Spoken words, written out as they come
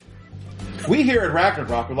We here at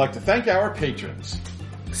Ragnarok would like to thank our patrons.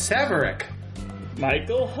 Severick.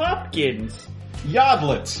 Michael Hopkins.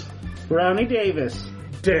 Yodlet. Brownie Davis.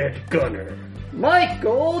 Dead Gunner.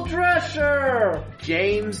 Michael Drescher.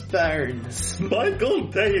 James Burns. Michael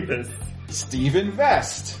Davis. Stephen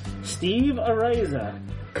Vest. Steve Areza.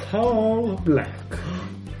 Carl Black.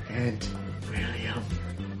 And William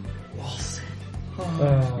Wilson.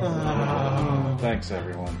 Thanks,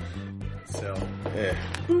 everyone. So,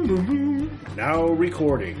 Now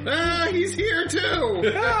recording. he's here too!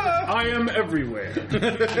 I am everywhere.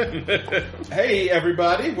 Hey,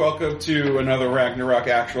 everybody. Welcome to another Ragnarok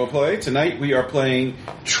actual play. Tonight we are playing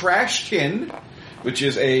Trashkin, which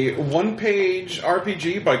is a one-page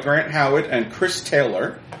RPG by Grant Howard and Chris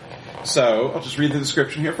Taylor. So, I'll just read the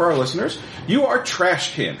description here for our listeners. You are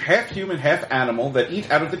Trashkin, half human, half animal that eat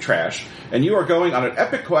out of the trash, and you are going on an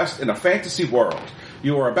epic quest in a fantasy world.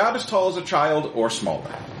 You are about as tall as a child or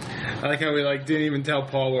smaller. I like how we didn't even tell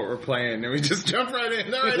Paul what we're playing, and we just jumped right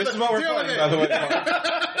in. All right, This is what we're playing, by the way.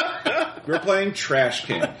 We're playing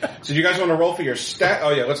Trashkin. So do you guys want to roll for your stat?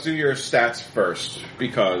 Oh yeah, let's do your stats first,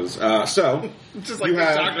 because, Just like you the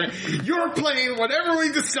have- doctor. You're playing whatever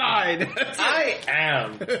we decide. I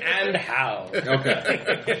am. And how?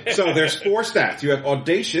 Okay. So there's 4 stats. You have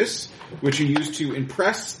Audacious, which you use to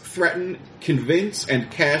impress, threaten, convince, and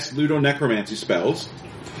cast ludonecromancy spells.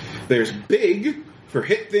 There's Big, for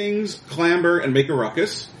hit things, clamber, and make a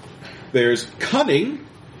ruckus. There's Cunning,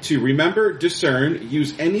 to remember, discern,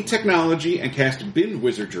 use any technology, and cast bin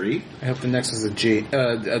wizardry. I hope the next is a D.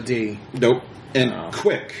 Nope. And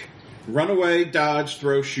Quick, run away, dodge,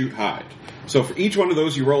 throw, shoot, hide. So for each one of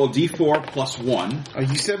those, you roll a d4 plus 1. Oh,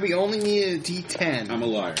 you said we only needed a D10. I'm a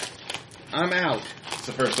liar. I'm out. It's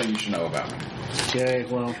the first thing you should know about me. Okay,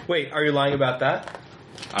 well. Wait, are you lying about that?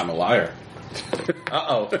 I'm a liar.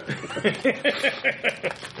 Uh-oh.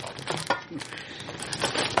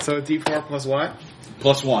 So a D4 plus what?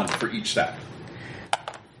 Plus 1 for each stat.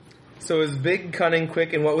 So is Big, Cunning,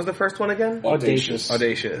 Quick, and what was the first one again? Audacious.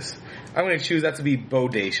 Audacious. I'm going to choose that to be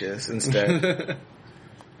Bodacious instead.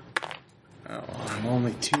 Oh, I'm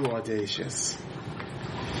only 2 audacious.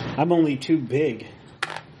 I'm only too big.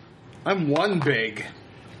 I'm 1 big.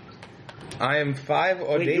 I am 5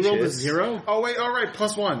 Audacious. Wait, you rolled a 0? Oh wait, all right,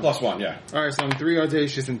 plus 1. Plus 1, yeah. All right, so I'm 3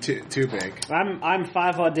 audacious and 2 big. I'm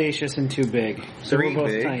 5 audacious and 2 big. So 3 we're both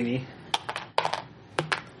big. tiny.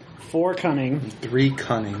 4 cunning. 3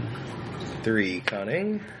 cunning. 3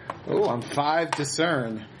 Cunning. Oh, I'm 5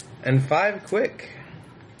 discern. And 5 Quick.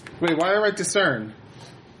 Wait, why did I write discern?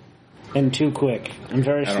 And 2 quick. I'm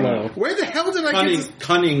very I don't know. slow. Where the hell did I get this?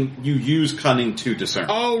 Cunning, you use cunning to discern.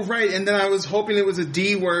 Oh, right, and then I was hoping it was a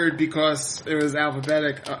D word because it was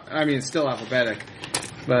alphabetic. I mean, it's still alphabetic.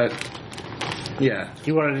 But, yeah.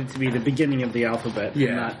 You wanted it to be the beginning of the alphabet.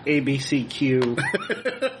 Yeah. Not A, B, C, Q.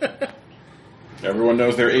 Everyone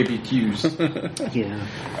knows their ABQs. Yeah.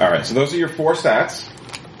 Alright, so those are your 4 stats.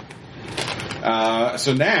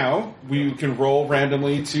 So now, we can roll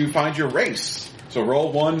randomly to find your race. So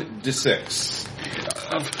roll 1d6.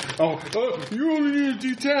 You only need a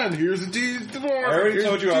D10. Here's a D4. I already Here's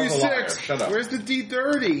told you a I was a liar. D6. Shut up. Where's the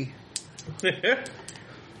D30?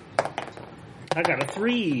 I got a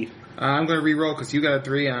 3. I'm going to re-roll because you got a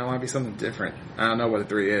 3 and I want to be something different. I don't know what a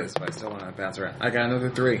 3 is, but I still want to bounce around. I got another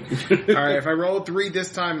 3. Alright, if I roll a 3 this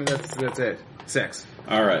time, that's it. 6.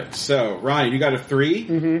 Alright, so Ryan, you got a 3.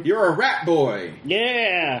 Mm-hmm. You're a rat boy.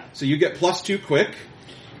 Yeah. So you get plus 2 quick.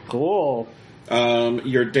 Cool.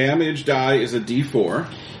 Your damage die is a d4.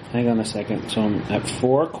 Hang on a second. So I'm at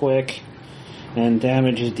 4 quick, and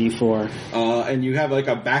damage is D4. And you have like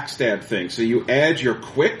a backstab thing. So you add your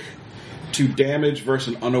quick to damage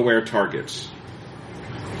versus an unaware target.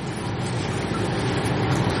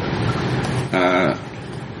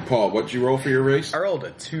 Paul, what'd you roll for your race? I rolled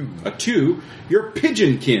a 2. A 2. You're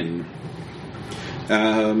Pigeonkin.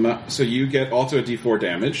 So you get also a d4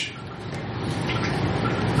 damage.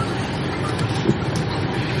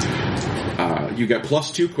 You get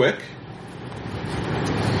plus 2 quick.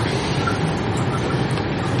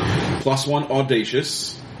 Plus 1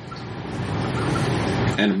 audacious.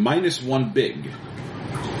 And minus 1 big.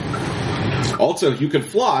 Also, you can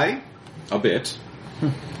fly a bit.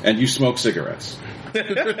 And you smoke cigarettes.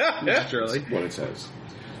 Naturally. That's what it says.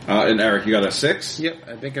 And Eric, you got a 6? Yep,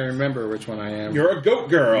 I think I remember which one I am. You're a goat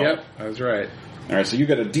girl. Yep, I was right. Alright, so you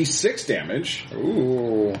get a d6 damage.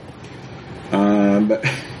 Ooh.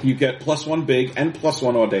 You get plus 1 big and plus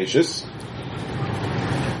 1 audacious.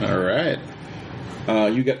 Alright.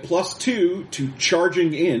 You get plus 2 to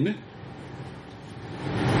charging in.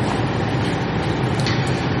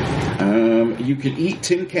 You can eat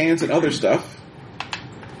tin cans and other stuff.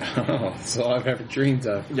 Oh, that's all I've ever dreamed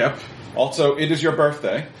of. Yep. Also, it is your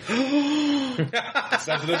birthday. It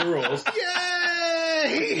says it in the rules.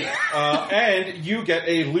 Yay! And you get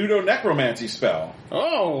a Ludonecromancy spell.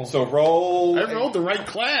 Oh, So roll... I rolled the right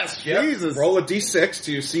class. Yep. Jesus. Roll a d6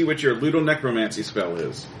 to see what your Ludonecromancy spell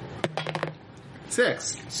is.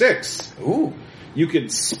 6. 6. Ooh. You can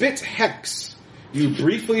spit hex. You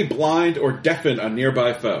briefly blind or deafen a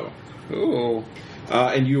nearby foe. Ooh.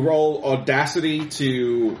 And you roll audacity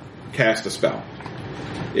to cast a spell.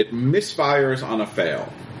 It misfires on a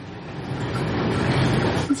fail.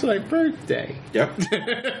 It's my birthday. Yep.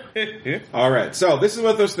 Alright, so this is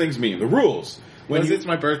what those things mean. The rules. What does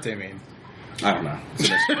my birthday mean? I don't know. It's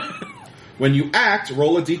a mystery. When you act,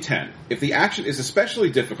 roll a d10. If the action is especially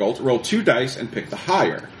difficult, roll 2 dice and pick the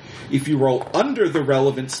higher. If you roll under the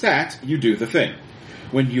relevant stat, you do the thing.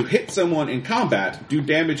 When you hit someone in combat, do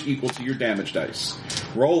damage equal to your damage dice.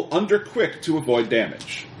 Roll under quick to avoid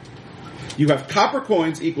damage. You have copper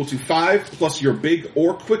coins equal to 5 plus your big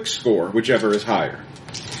or quick score, whichever is higher.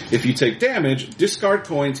 If you take damage, discard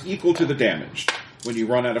coins equal to the damage. When you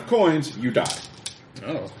run out of coins, you die.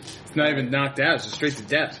 Oh. It's not even knocked out, it's just straight to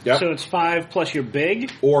death. Yep. So it's 5 plus your big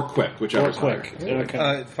Or quick, whichever or is quick. higher.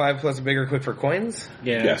 Okay. 5 plus bigger quick for coins?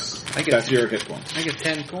 Yeah. Yes. I get- That's your hit points. I get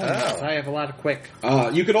 10 coins. Oh. I have a lot of quick.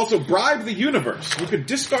 You could also bribe the universe. You could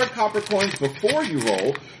discard copper coins before you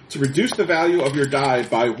roll to reduce the value of your die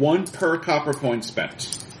by 1 per copper coin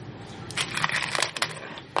spent.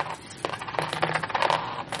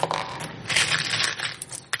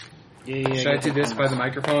 Yeah. Should I do this by the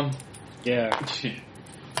microphone? Yeah.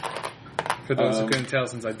 For those who couldn't tell,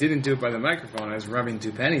 since I didn't do it by the microphone, I was rubbing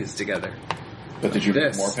 2 pennies together. But did you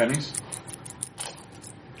get This. more pennies?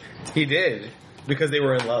 He did. Because they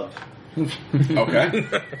were in love. Okay.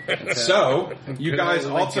 So, you Good guys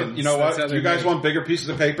old also, Lincolns. you know That's how what? they're You guys made. want bigger pieces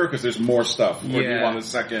of paper? Because there's more stuff. Or do you Yeah. want a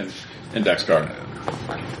second index card?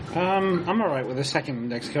 I'm alright with a second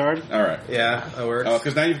index card. Alright. Yeah, that works.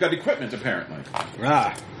 Because now you've got equipment, apparently.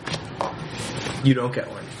 Ah. You don't get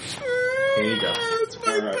one. Here you go. It's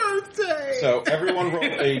my All right. birthday! So, everyone roll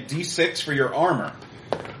a d6 for your armor.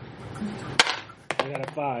 I got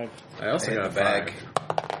a 5. I also got a bag.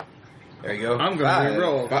 There you go. I'm going Five. to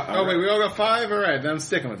re-roll. Five. Oh, wait, we all got 5? Alright, then I'm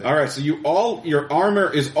sticking with it. Alright, so your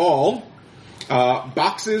armor is all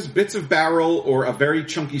boxes, bits of barrel, or a very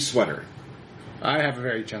chunky sweater. I have a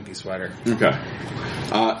very chunky sweater. Okay.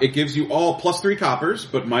 It gives you all plus 3 coppers,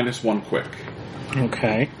 but minus 1 quick.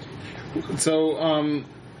 Okay. So,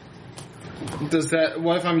 does that,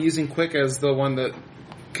 what if I'm using quick as the one that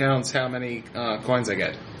counts how many coins I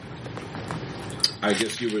get? I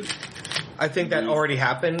guess you would... I think that already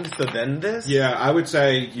happened, so then this? Yeah, I would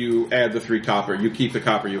say you add the 3 copper. You keep the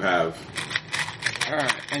copper you have.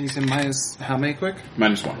 Alright, and you said minus how many quick?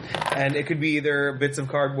 Minus 1. And it could be either bits of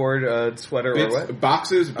cardboard, sweater, or what?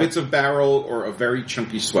 Boxes, bits of barrel, or a very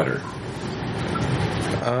chunky sweater.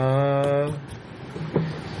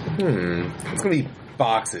 It's gonna be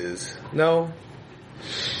boxes. No?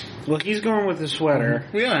 Well, he's going with the sweater.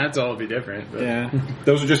 We don't have to all be different. But Yeah.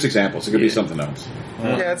 Those are just examples. It could be something else.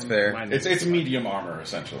 Yeah, that's fair. mine It's is- medium armor,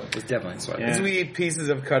 essentially. It's definitely a sweater. Yeah. It's gonna be pieces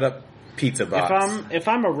of cut up pizza box. If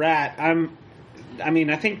I'm a rat, I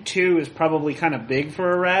think 2 is probably kind of big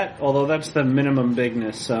for a rat, although that's the minimum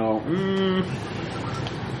bigness. So,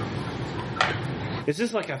 is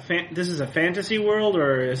this like this is a fantasy world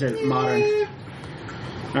or is it modern?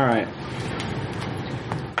 All right.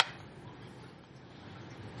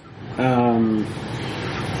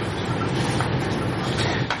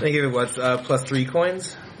 I give it what, plus 3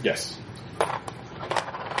 coins? Yes.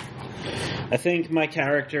 I think my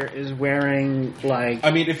character is wearing like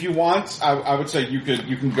I mean, if you want, I would say you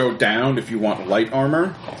can go down if you want light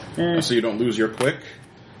armor, so you don't lose your quick.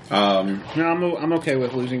 no, I'm okay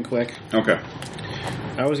with losing quick. Okay.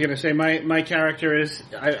 I was gonna say my character is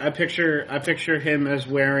I picture him as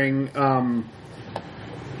wearing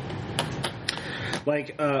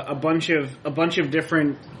like a bunch of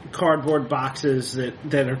different cardboard boxes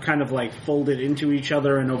that are kind of like folded into each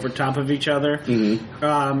other and over top of each other. Mm-hmm.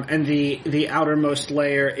 And the outermost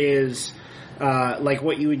layer is like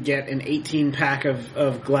what you would get an 18-pack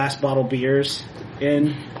of glass bottle beers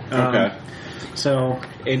in. Okay. So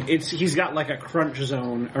he's got like a crunch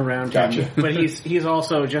zone around Gotcha. him, but he's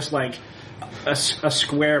also just like a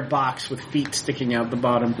square box with feet sticking out the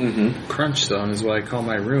bottom. Mm-hmm. Crunch zone is what I call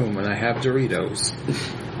my room when I have Doritos.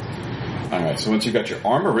 Alright, so once you got your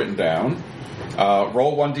armor written down,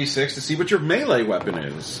 roll 1d6 to see what your melee weapon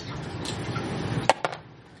is.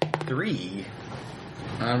 3.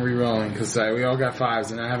 I'm re-rolling because we all got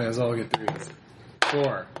 5s and I having us all get 3s.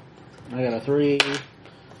 4. I got a 3,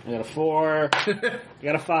 I got a 4. I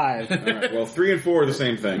got a 5. All right, well, 3 and 4 are the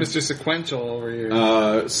same thing. Mr. Sequential over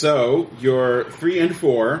here. So your 3 and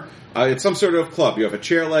 4, it's some sort of club. You have a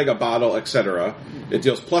chair leg, a bottle, etc. It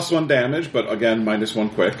deals +1 damage, but again, -1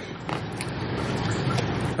 quick.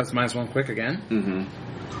 Plus -1 quick again? Mm-hmm.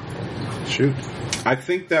 Shoot. I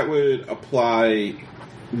think that would apply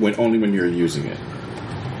only when you're using it.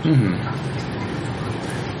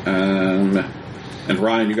 And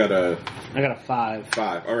Ryan, you got a I got a 5.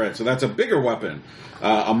 5. All right, so that's a bigger weapon.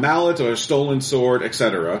 A mallet or a stolen sword,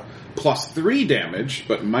 etc. +3 damage,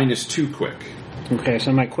 but -2 quick. Okay,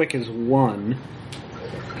 so my quick is 1.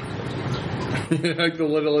 Like the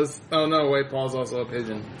littlest... Oh no, wait, Paul's also a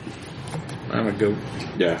pigeon. I'm a goat.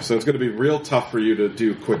 Yeah, so it's going to be real tough for you to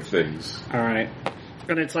do quick things. Alright.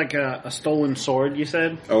 And it's like a stolen sword, you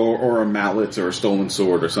said? Or a mallet or a stolen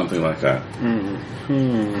sword or something like that.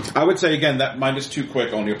 I would say, again, that -2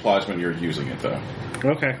 quick only applies when you're using it, though.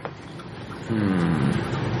 Okay.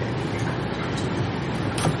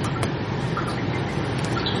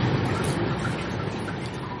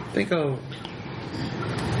 Think of...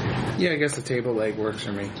 Yeah, I guess the table leg works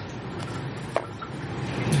for me.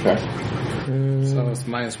 Okay. So it's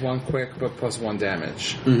 -1 quick, but +1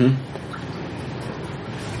 damage. Mm-hmm.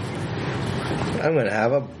 I'm gonna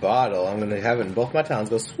have a bottle. I'm gonna have it in both my talons.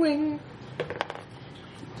 Go swing.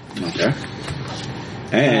 Okay.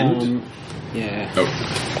 And... yeah. oh.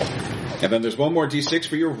 And then there's one more D6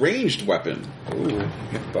 for your ranged weapon. Ooh,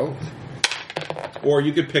 get both. Or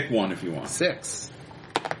you could pick one if you want. 6.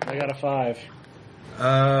 I got a 5.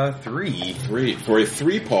 3. 3. For a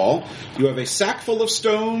 3, Paul, you have a sack full of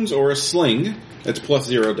stones or a sling. That's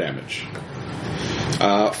 +0 damage.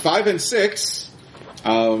 5 and 6,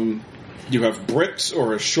 you have bricks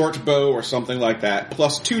or a short bow or something like that.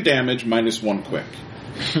 +2 damage, -1 quick.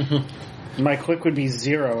 My quick would be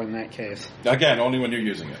 0 in that case. Again, only when you're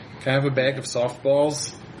using it. Can I have a bag of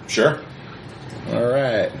softballs? Sure.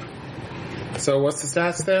 Alright. So what's the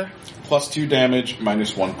stats there? +2 damage,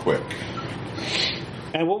 -1 quick.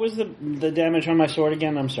 And what was the damage on my sword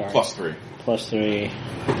again? I'm sorry. +3. +3.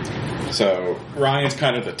 So, Ryan's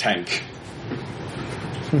kind of the tank.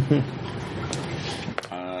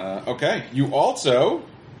 Okay. You also,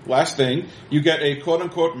 last thing, you get a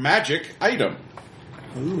quote-unquote magic item.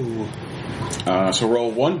 Ooh. So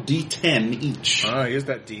roll 1d10 each. Oh, here's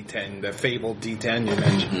that D10, the fabled D10 you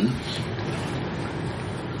mentioned.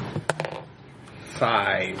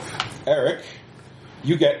 5. Eric,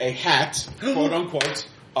 you get a hat, quote-unquote,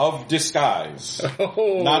 of disguise.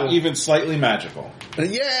 Oh. Not even slightly magical.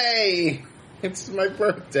 Yay! It's my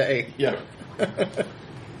birthday. Yeah.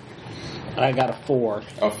 I got a 4.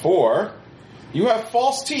 A 4. You have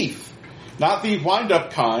false teeth. Not the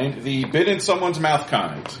wind-up kind, the bit in someone's mouth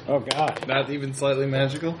kind. Oh, God. Not even slightly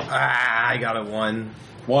magical? I got a 1.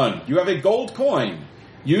 1. You have a gold coin,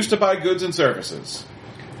 used to buy goods and services.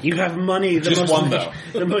 You have money. Just one, though.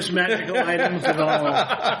 The most magical items of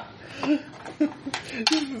all.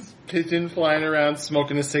 This pigeon flying around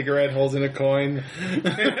smoking a cigarette, holding a coin.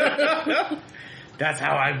 That's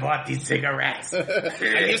how I bought these cigarettes.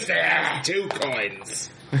 I used to have 2 coins.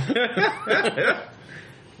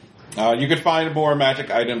 You could find more magic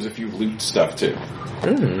items if you loot stuff, too.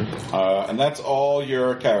 And that's all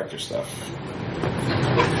your character stuff.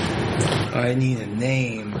 I need a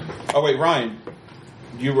name. Oh, wait, Ryan.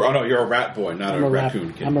 You're a rat boy, not a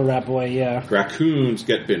raccoon kid. I'm a rat boy, yeah. Raccoons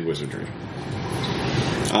get bin wizardry.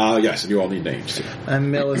 Yes, and you all need names, too.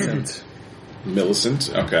 I'm Millicent.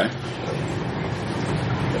 Millicent, okay.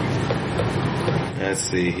 Let's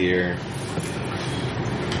see here.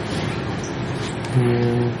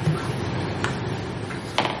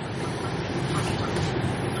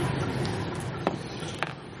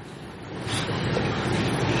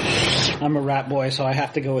 I'm a rat boy, so I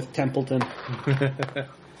have to go with Templeton.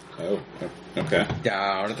 Oh, okay.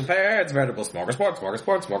 Down at the fair, it's veritable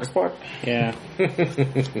smorgasbord. Yeah.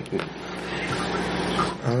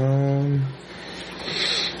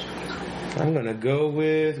 I'm gonna go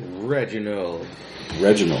with Reginald.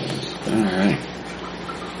 Reginald. Alright.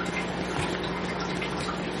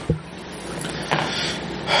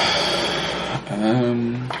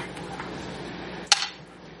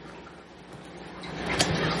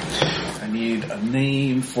 I need a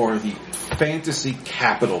name for the fantasy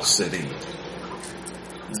capital city.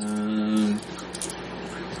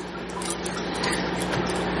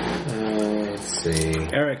 Let's see.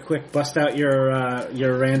 Eric, quick, bust out your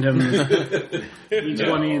random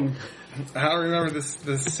D20 and... I don't remember the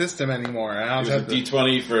system anymore. There's a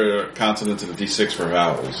D20 for consonants and a D6 for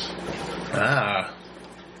vowels.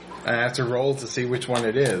 I have to roll to see which one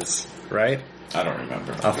it is, right? I don't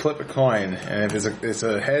remember. I'll flip a coin, and if it's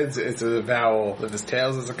a heads, it's a vowel. If it's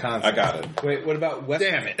tails, it's a consonant. I got it. Wait, what about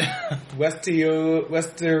Damn it. Westerosi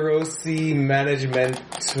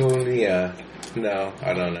Managementonia? No,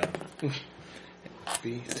 I don't know.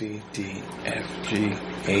 B, C, D, F, G,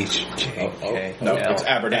 H, J, K, No, L, it's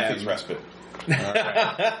Abernathy's M. Respite.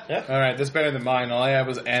 Alright, that's better than mine. All I had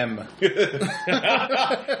was M.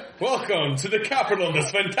 Welcome to the capital of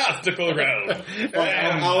this fantastical realm.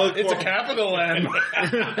 It's a capital M.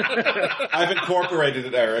 I've incorporated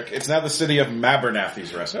it, Eric. It's now the city of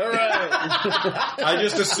Mabernathy's Respite. Alright. I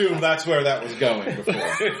just assumed that's where that was going before.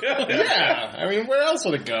 Yeah. I mean, where else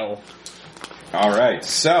would it go? All right,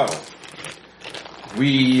 so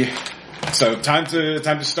time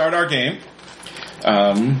to start our game.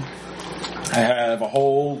 I have a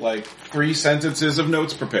whole 3 sentences of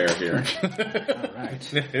notes prepared here.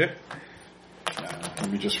 Alright.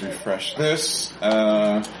 Let me just refresh this.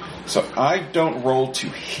 So I don't roll to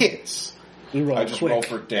hit. You roll I just quick roll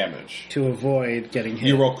for damage. to avoid getting hit.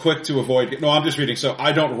 You roll quick to avoid. No, I'm just reading. So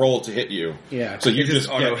I don't roll to hit you. Yeah. So you It just just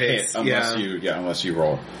auto get hits, hit unless yeah. unless you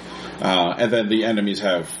roll. And then the enemies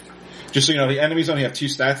have. Just so you know, the enemies only have 2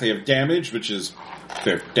 stats. They have damage, which is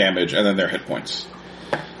their damage, and then their hit points.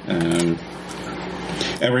 And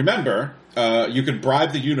remember, you could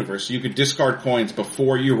bribe the universe. So you could discard coins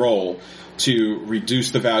before you roll to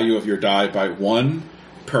reduce the value of your die by 1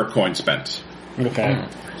 per coin spent. Okay.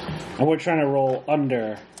 And we're trying to roll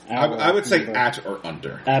under. I would say number. at or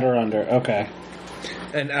under. At or under. Okay.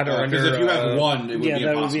 And at or under. Because if you have 1, it would Yeah, be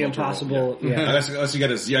that impossible. would be impossible. To roll. Yeah. Unless you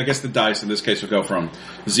get I guess the dice in this case would go from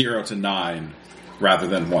 0 to 9 rather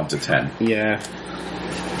than 1 to 10. Yeah.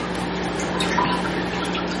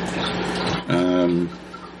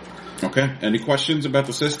 Okay. Any questions about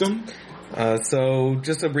the system? So,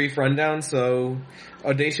 just a brief rundown. So,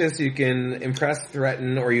 Audacious, you can impress,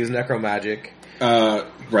 threaten, or use necromagic.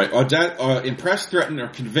 Right. Impress, threaten, or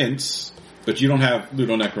convince, but you don't have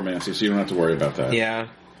ludonecromancy, so you don't have to worry about that. Yeah.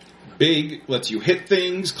 Big lets you hit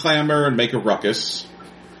things, clamor, and make a ruckus.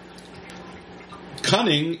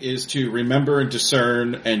 Cunning is to remember and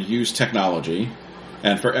discern and use technology.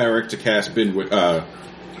 And for Eric to cast Bin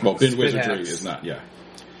Wizardry Hex. is not, yeah.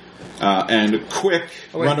 And quick,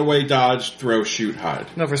 wait. run away, dodge, throw, shoot, hide.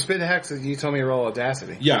 No, for Spin Hex, you told me to roll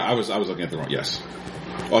Audacity. Yeah, I was looking at the wrong, yes.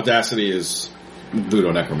 Audacity is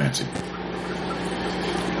ludonecromancy.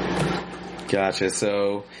 Gotcha.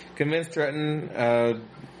 So, convince, threaten,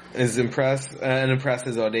 is impress, and impress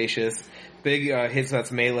is audacious. Big hits,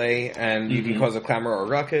 that's melee, and you can cause a clamor or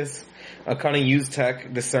ruckus. Cunning, use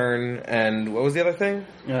tech, discern, and what was the other thing?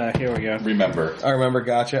 Here we go. Remember. I remember,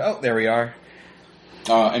 gotcha. Oh, there we are.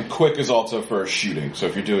 And quick is also for shooting, so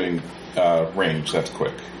if you're doing range, that's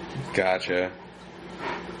quick. Gotcha.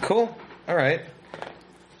 Cool. Alright.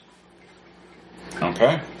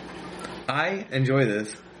 Okay. I enjoy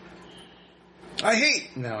this. I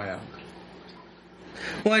hate... No, I don't.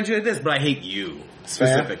 Well, I enjoy this, but I hate you,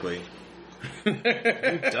 specifically.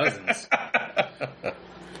 Dozens.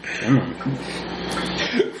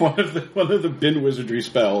 One of the Bin Wizardry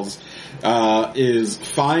spells is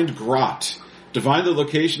Find Grot. Divine the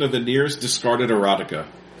location of the nearest discarded erotica.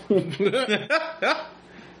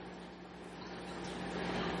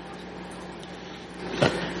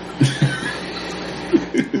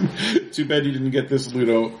 Too bad you didn't get this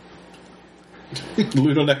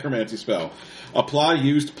ludonecromancy spell. Apply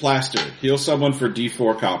used plaster. Heal someone for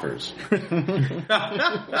D4 coppers.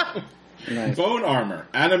 Nice. Bone armor.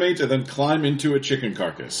 Animate and then climb into a chicken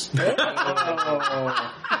carcass.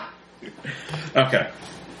 Okay.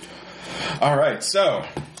 Alright, so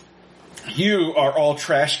you are all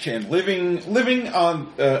trashkin living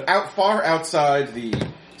on far outside the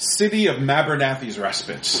city of Mabernathy's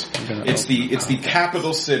Respite. It's the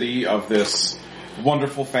capital city of this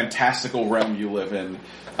wonderful, fantastical realm you live in.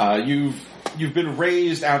 You've been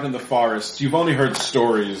raised out in the forests. You've only heard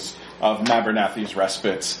stories of Mabernathy's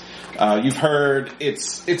Respite. You've heard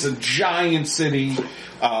it's a giant city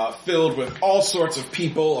filled with all sorts of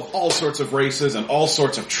people of all sorts of races and all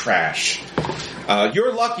sorts of trash.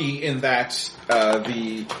 You're lucky in that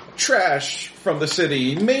the trash from the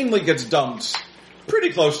city mainly gets dumped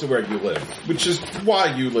pretty close to where you live, which is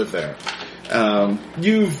why you live there.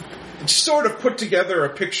 You've sort of put together a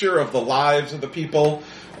picture of the lives of the people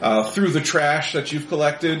through the trash that you've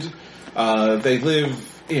collected. They live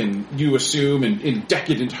you assume, in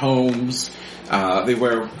decadent homes. They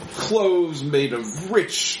wear clothes made of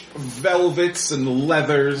rich velvets and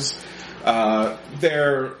leathers.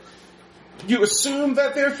 You assume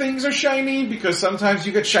that their things are shiny because sometimes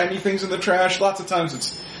you get shiny things in the trash. Lots of times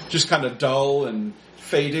it's just kind of dull and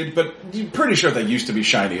faded, but you're pretty sure they used to be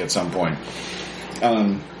shiny at some point.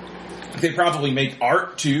 They probably make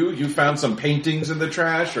art too. You found some paintings in the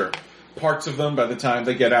trash or parts of them by the time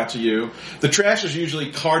they get out to you. The trash is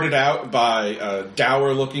usually carted out by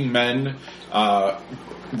dour-looking men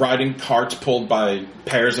riding carts pulled by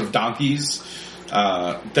pairs of donkeys.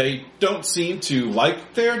 They don't seem to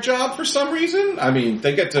like their job for some reason. I mean,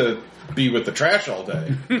 they get to be with the trash all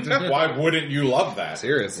day. Why wouldn't you love that?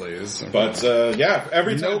 Seriously. But, yeah,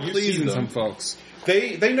 every time No you see pleasing them, some folks.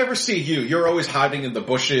 they never see you. You're always hiding in the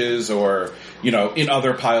bushes or, in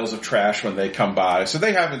other piles of trash when they come by, so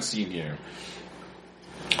they haven't seen you.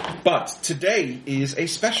 But today is a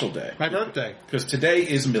special day. My birthday. Because today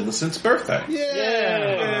is Millicent's birthday.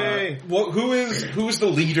 Yay! Who is the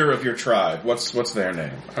leader of your tribe? What's their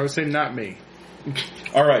name? I would say not me.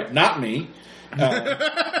 All right, not me.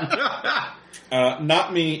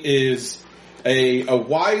 Not me is a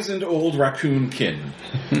wizened old raccoonkin.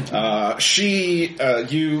 She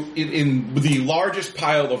in the largest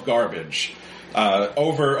pile of garbage.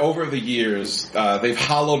 Over the years, they've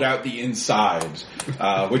hollowed out the inside,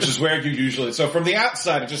 which is where you usually. So from the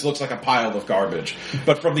outside, it just looks like a pile of garbage,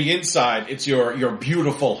 but from the inside, it's your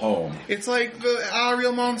beautiful home. It's like the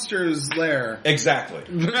Real Monsters lair. Exactly.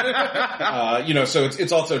 So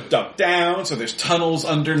it's also dug down. So there's tunnels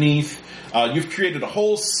underneath. You've created a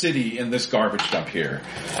whole city in this garbage dump here.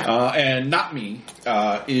 And Natmi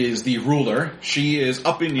is the ruler. She is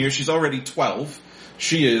up in years. She's already 12.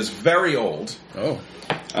 She is very old. Oh.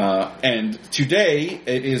 And today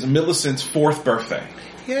it is Millicent's 4th birthday.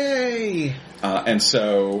 Yay! And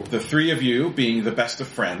so the three of you, being the best of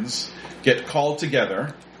friends, get called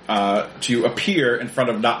together to appear in front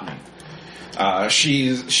of Natmi.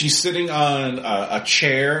 She's sitting on a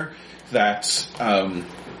chair that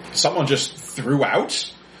someone just threw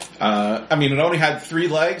out. It only had 3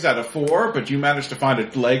 legs out of 4, but you managed to find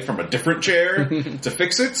a leg from a different chair to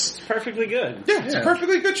fix it. It's perfectly good. Yeah, it's a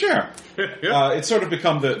perfectly good chair. It's sort of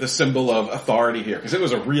become the symbol of authority here, because it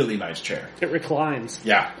was a really nice chair. It reclines.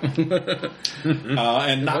 Yeah.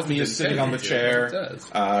 And Natmi is sitting on the chair.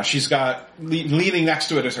 She's got, leaning next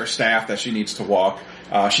to it is her staff that she needs to walk.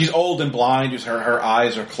 She's old and blind. Her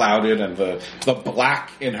eyes are clouded, and the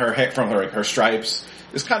black in her hair from her stripes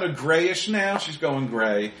is kind of grayish now. She's going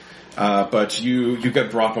gray. But you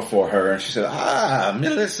get brought before her, and she said,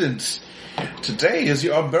 Millicent, today is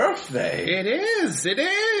your birthday. It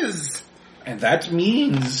is! And that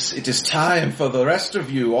means it is time for the rest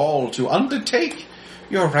of you all to undertake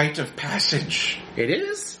your rite of passage. It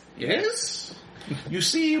is? Yes. You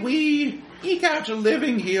see, we eke out a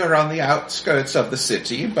living here on the outskirts of the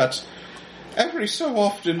city, but every so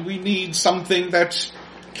often we need something that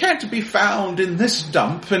can't be found in this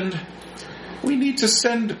dump, and we need to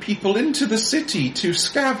send people into the city to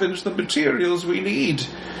scavenge the materials we need.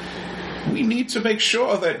 We need to make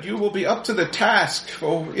sure that you will be up to the task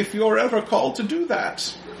for if you're ever called to do that.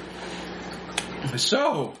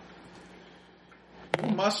 So, you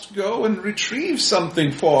must go and retrieve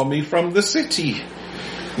something for me from the city.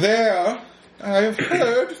 There, I have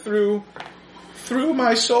heard through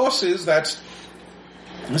my sources that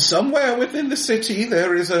somewhere within the city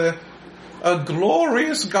there is a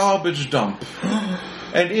glorious garbage dump.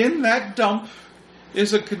 And in that dump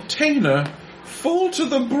is a container full to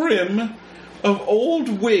the brim of old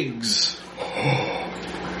wigs.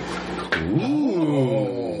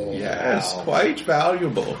 Ooh. Yes, wow. Quite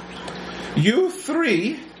valuable. You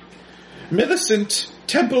 3, Millicent,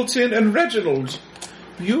 Templeton, and Reginald,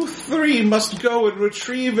 you 3 must go and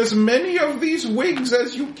retrieve as many of these wigs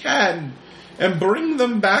as you can and bring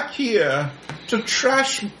them back here to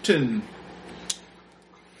Trashton.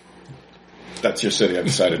 That's your city. I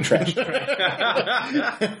decided trash.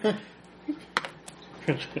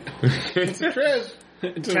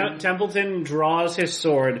 Templeton draws his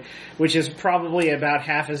sword, which is probably about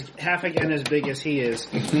half again as big as he is,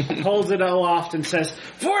 holds it aloft and says,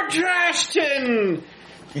 "For Trashton!"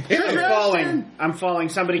 I'm falling.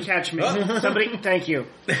 Somebody catch me. Somebody, thank you,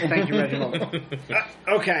 Reginald.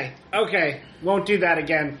 Okay, won't do that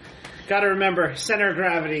again. Gotta remember, center of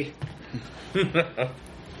gravity.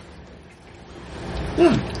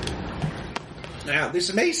 Now,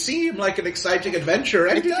 this may seem like an exciting adventure,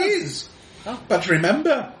 and it is. But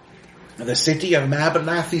remember, the city of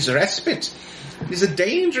Mabernath's Respite is a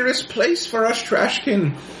dangerous place for us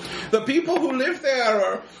Trashkin. The people who live there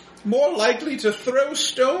are more likely to throw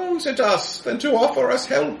stones at us than to offer us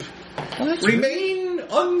help. Remain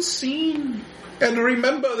unseen, and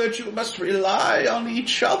remember that you must rely on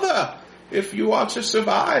each other if you are to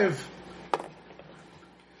survive.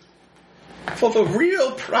 For the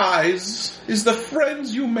real prize is the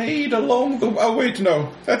friends you made along the... Oh, wait,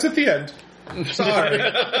 no. That's at the end. Sorry.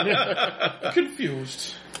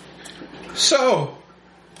 Confused. So,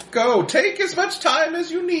 go. Take as much time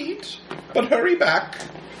as you need, but hurry back.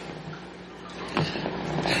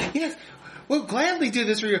 Yes, we'll gladly do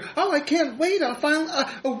this for you. Oh, I can't wait. I'll find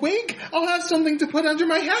a wig. I'll have something to put under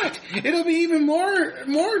my hat. It'll be even more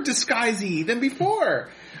disguisey than before.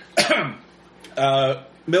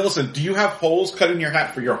 Millicent, do you have holes cut in your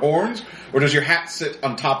hat for your horns, or does your hat sit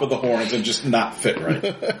on top of the horns and just not fit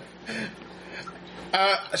right?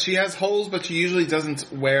 She has holes, but she usually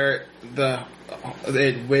doesn't wear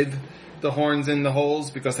it with the horns in the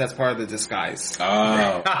holes because that's part of the disguise.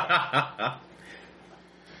 Oh.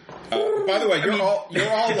 By the way, you're all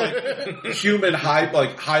like human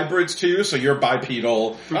hybrids too, so you're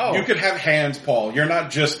bipedal. Oh. You could have hands, Paul. You're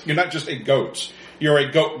not just a goat. You're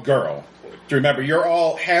a goat girl. Remember, you're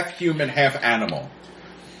all half human, half animal.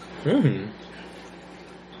 Hmm.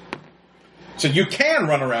 So you can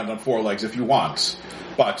run around on four legs if you want,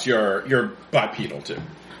 but you're bipedal too.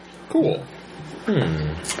 Cool.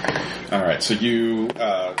 All right, so you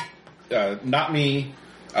not me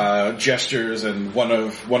gestures, and one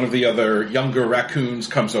of the other younger raccoons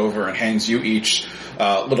comes over and hands you each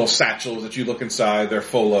little satchels that you look inside. They're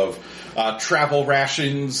full of travel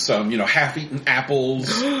rations, some half-eaten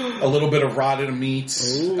apples, a little bit of rotted meat.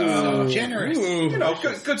 Generous.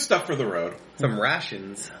 Good stuff for the road. Some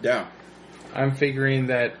rations. Yeah. I'm figuring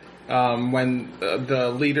that when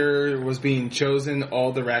the leader was being chosen,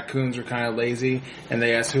 all the raccoons were kind of lazy, and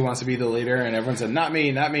they asked who wants to be the leader, and everyone said, not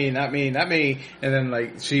me, not me, not me, not me. And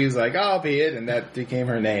then she's like, I'll be it, and that became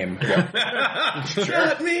her name.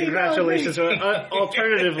 Not me. Congratulations.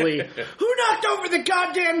 Alternatively, who knocked over the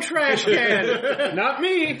goddamn trash can? Not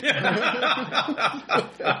me.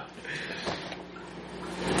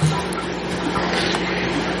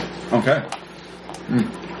 Okay.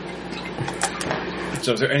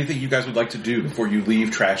 So is there anything you guys would like to do before you leave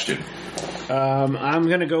Trashton? I'm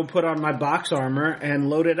going to go put on my box armor and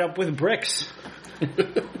load it up with bricks.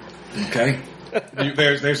 Okay.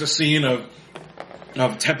 There's a scene of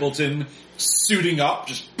Templeton suiting up,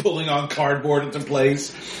 just pulling on cardboard into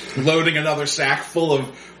place, loading another sack full of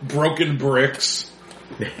broken bricks,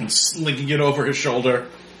 and slinging it over his shoulder.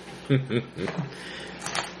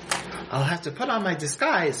 I'll have to put on my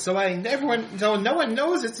disguise so no one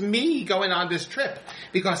knows it's me going on this trip.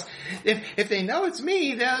 Because if they know it's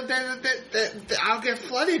me, I'll get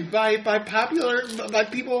flooded by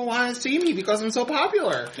people who want to see me because I'm so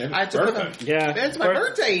popular. It's I have to birthday. Yeah. It's my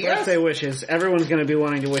birthday, yes. Birthday wishes. Everyone's going to be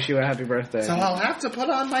wanting to wish you a happy birthday. So I'll have to put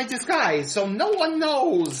on my disguise so no one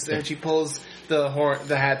knows. And she pulls the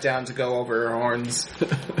hat down to go over her horns.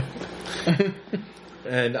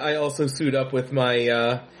 And I also suit up with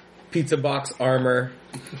my pizza box armor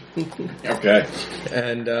Okay.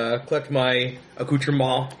 and collect my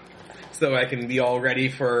accoutrement so I can be all ready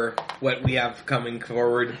for what we have coming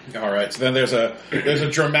forward. All right. So then there's a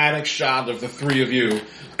dramatic shot of the three of you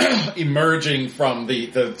emerging from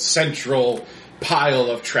the central pile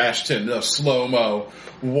of trash tin, slow-mo,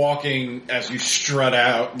 walking as you strut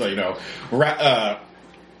out,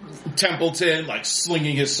 Templeton,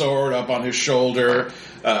 slinging his sword up on his shoulder,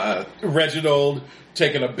 Reginald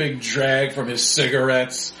taking a big drag from his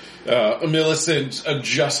cigarettes, Millicent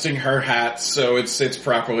adjusting her hat so it sits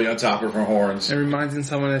properly on top of her horns. It reminds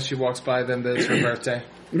someone as she walks by them that it's her birthday.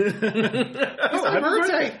 Oh, happy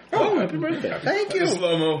birthday! Oh, happy birthday. Thank you.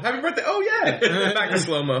 Slow-mo. Happy birthday. Oh, yeah. Back to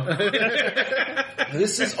slow-mo.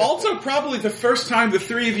 This is also probably the first time the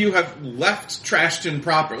three of you have left Trashton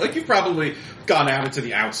proper. You've probably gone out into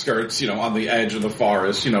the outskirts, on the edge of the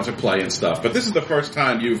forest, to play and stuff. But this is the first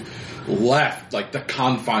time you've left, the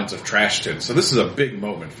confines of Trashton. So this is a big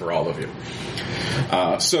moment for all of you.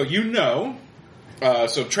 So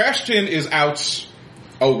Trashton is out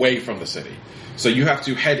away from the city. So you have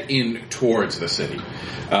to head in towards the city.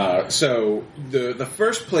 So the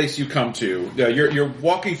first place you come to, you're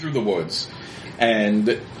walking through the woods,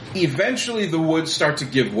 and eventually the woods start to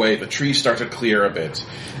give way. The trees start to clear a bit,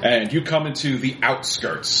 and you come into the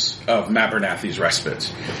outskirts of Mabernathy's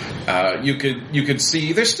Respite. You could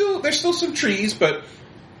see there's still some trees, but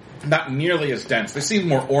not nearly as dense. They seem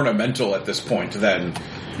more ornamental at this point than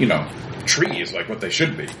trees, like what they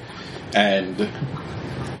should be, and.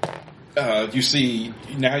 You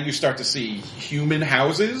start to see human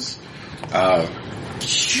houses,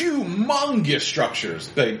 humongous structures,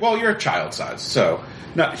 big. Well, you're a child size, so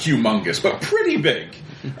not humongous, but pretty big,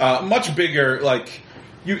 much bigger.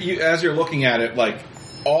 You as you're looking at it,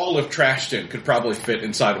 all of Trashton could probably fit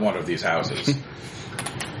inside one of these houses.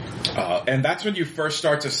 And that's when you first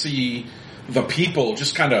start to see the people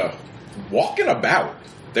just kind of walking about.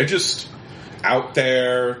 They're just out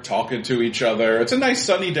there talking to each other. It's a nice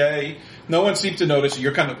sunny day. No one seems to notice you.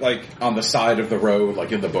 You're kind of like on the side of the road,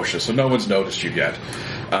 like in the bushes, so no one's noticed you yet.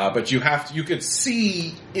 But you could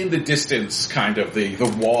see in the distance kind of the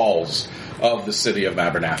walls of the city of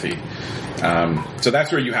Abernathy. So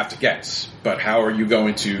that's where you have to get. But how are you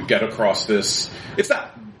going to get across this? It's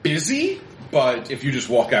not busy, but if you just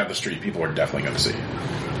walk out of the street, people are definitely going to see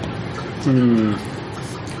you.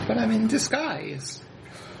 But I'm in disguise.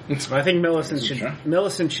 I think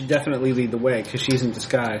Millicent should definitely lead the way because she's in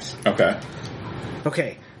disguise. Okay.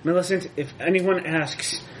 Okay, Millicent. If anyone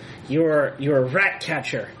asks, you're a rat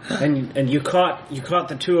catcher, and you caught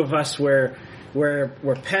the two of us where we're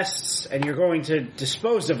pests, and you're going to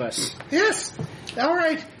dispose of us. Yes. All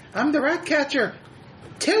right. I'm the rat catcher,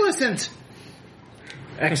 Tillicent.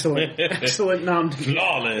 Excellent nom.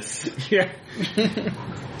 Flawless. Yeah.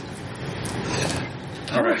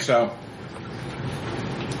 All right. So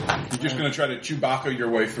you're just going to try to Chewbacca your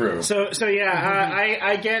way through. So yeah,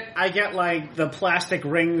 I get like the plastic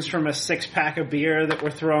rings from a 6-pack of beer that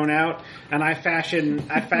were thrown out, and I fashion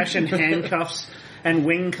handcuffs and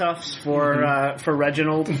wing cuffs for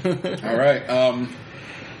Reginald. All right.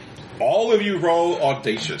 All of you roll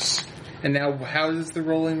audacious. And now, how does the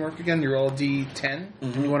rolling work again? You roll a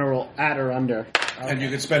D10? You want to roll at or under, And you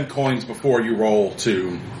can spend coins before you roll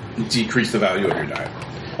to decrease the value of your die.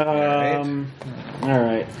 All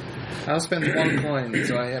right. I'll spend 1 coin,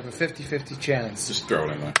 so I have a 50-50 chance. Just throw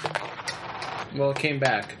it in there. Well, it came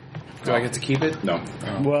back. Do I get to keep it? No.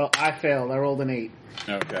 Oh. Well, I failed. I rolled an 8.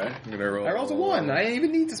 Okay. I'm gonna roll. I rolled a 1. I didn't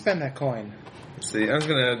even need to spend that coin. See, I was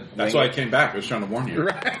gonna. That's why I came back. I was trying to warn you.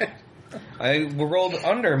 Right. I rolled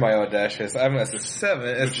under my audacious. I'm at a 7,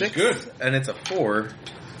 a Which is 6, good. and it's a 4.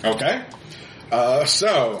 Okay.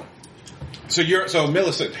 So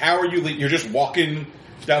Millicent, how are you? You're just walking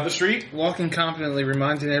down the street? Walking confidently,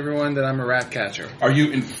 reminding everyone that I'm a rat catcher. Are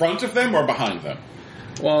you in front of them or behind them?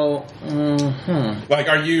 Well, Like,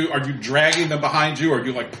 are you dragging them behind you, or are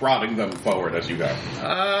you like prodding them forward as you go?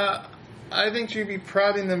 I think she'd be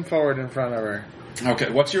prodding them forward in front of her. Okay.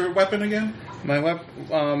 What's your weapon again? My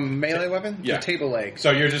melee weapon? Yeah. The table leg.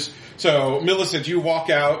 So Millicent, you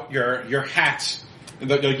walk out, your hat,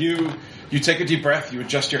 you take a deep breath, you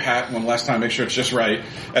adjust your hat one last time, make sure it's just right,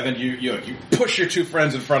 and then you push your two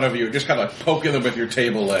friends in front of you, just kind of poking them with your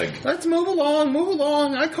table leg. Let's move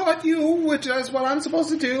along. I caught you, which is what I'm supposed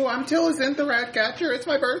to do. I'm Tillicent, the rat catcher. It's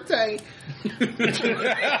my birthday.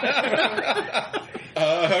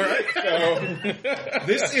 Alright, so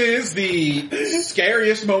this is the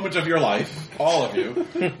scariest moment of your life, all of you.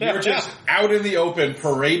 You're just out in the open,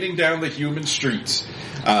 parading down the human streets.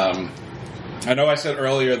 I know I said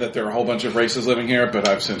earlier that there are a whole bunch of races living here, but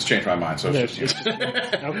I've since changed my mind, so it's just you.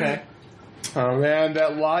 Okay. Oh man,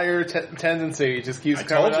 that liar tendency just keeps I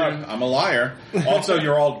told coming you, up. I'm a liar. Also,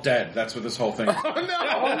 you're all dead. That's what this whole thing is. Oh no!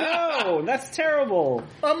 Oh no, that's terrible.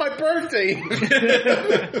 On my birthday!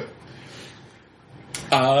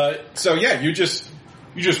 So yeah, you just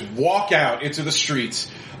walk out into the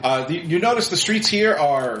streets. You notice the streets here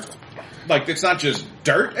are like, it's not just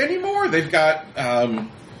dirt anymore. They've got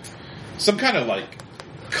some kind of like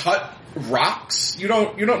cut rocks. You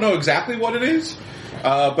don't know exactly what it is,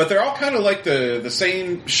 but they're all kind of like the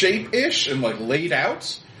same shape ish and like laid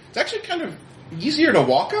out. It's actually kind of easier to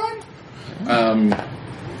walk on.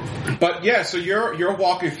 But yeah, so you're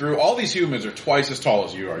walking through. All these humans are twice as tall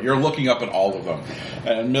as you are. You're looking up at all of them.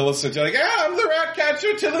 And Millicent, you're like, I'm the rat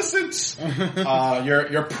catcher, Tillicent.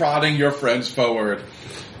 You're prodding your friends forward,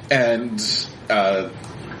 and a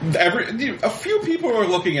few people are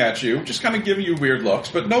looking at you, just kind of giving you weird looks,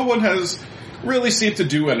 but no one has really seemed to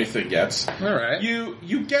do anything yet. All right. You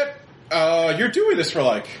get. You're doing this for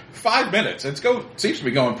like 5 minutes. Seems to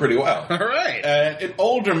be going pretty well. All right. An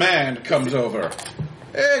older man comes over.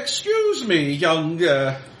 Excuse me, young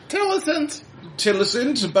Tillicent,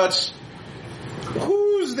 but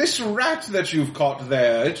who's this rat that you've caught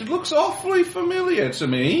there? It looks awfully familiar to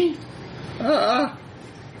me. I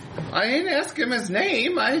ain't ask him his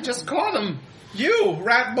name. I just caught him. You,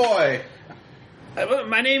 rat boy.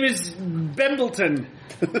 My name is Bembleton.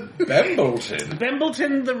 Bembleton?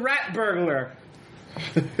 Bembleton the rat burglar.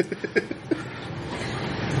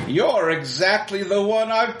 You're exactly the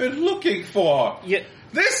one I've been looking for. Yeah.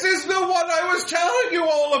 This is the one I was telling you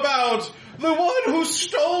all about. The one who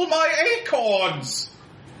stole my acorns.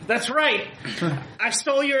 That's right. I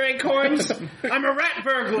stole your acorns. I'm a rat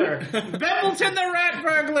burglar. Bembleton the rat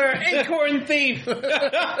burglar, acorn thief.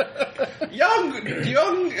 Young,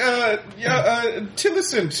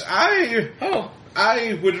 Tillicent,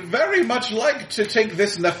 I would very much like to take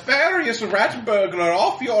this nefarious rat burglar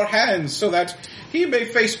off your hands so that he may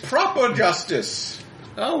face proper justice.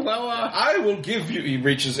 Oh, well, I will give you... He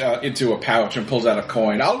reaches out into a pouch and pulls out a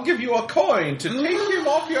coin. I'll give you a coin to take him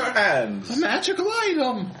off your hands. a magical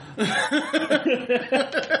item.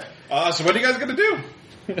 So what are you guys going to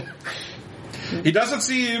do? He doesn't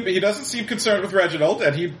seem concerned with Reginald,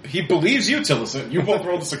 and he believes you, Tillerson. You both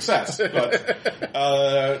rolled a success.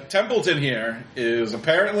 But Templeton here is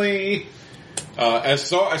apparently, as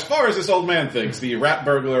far as this old man thinks, the rat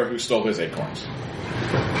burglar who stole his acorns.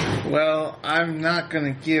 Well, I'm not going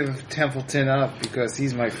to give Templeton up because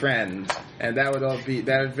he's my friend, and that would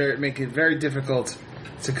make it very difficult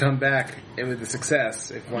to come back with a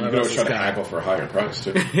success if one of us is try to gone. haggle for a higher price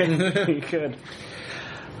too. You could.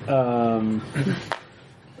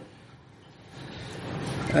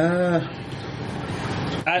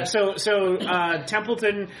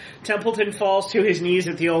 Templeton falls to his knees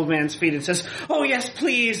at the old man's feet and says, "Oh yes,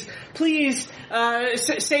 please,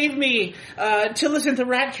 save me. Tillerson the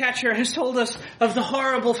rat catcher has told us of the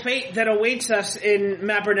horrible fate that awaits us in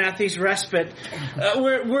Mabernathy's respite.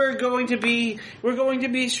 We're going to be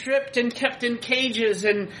stripped and kept in cages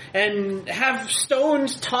and have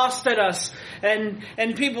stones tossed at us, and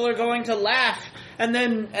people are going to laugh, and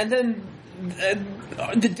then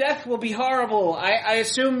the death will be horrible. I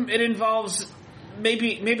assume it involves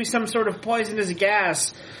maybe some sort of poisonous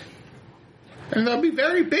gas." And there'll be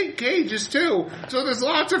very big cages too, so there's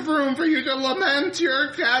lots of room for you to lament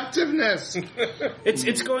your captiveness.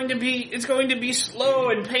 It's going to be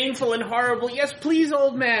slow and painful and horrible. Yes, please,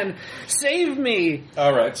 old man, save me.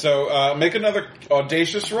 All right, so make another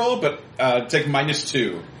audacious roll, but take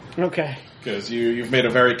 -2 Okay. because you've made a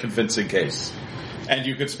very convincing case, and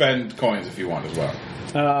you could spend coins if you want as well.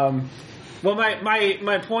 Well,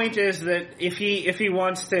 my point is that if he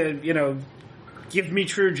wants to, give me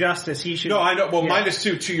true justice, he should. No, I know. Well, yeah.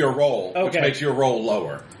 -2 to your roll, which Okay. makes your roll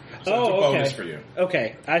lower. So it's a bonus for you.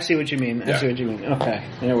 Okay, I see what you mean. Yeah. Okay,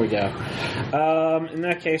 there we go. In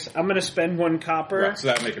that case, I'm going to spend 1 copper. Right, so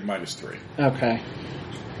that'd make it -3. Okay.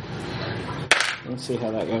 Let's see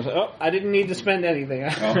how that goes. Oh, I didn't need to spend anything.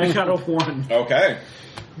 I got a 1. Okay.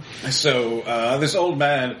 So this old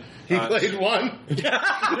man. He played one.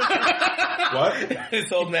 What?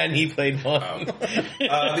 This old man, he played one.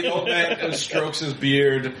 The old man strokes his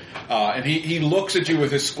beard, and he looks at you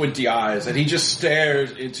with his squinty eyes, and he just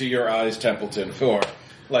stares into your eyes, Templeton, for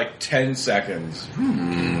like 10 seconds.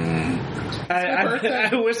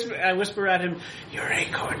 I whisper at him, "Your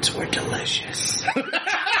acorns were delicious."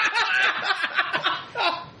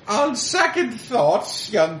 On second thought,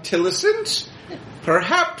 young Tillerson,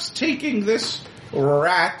 perhaps taking this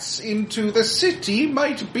rats into the city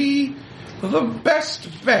might be the best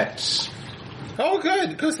bet. Oh, good,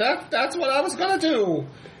 because that's what I was going to do.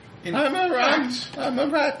 I'm a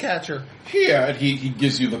rat catcher. Here, and he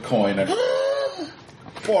gives you the coin. And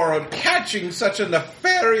for catching such a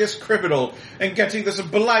nefarious criminal and getting this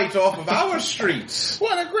blight off of our streets.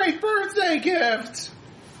 What a great birthday gift!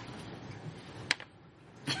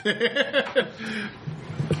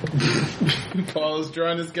 Paul is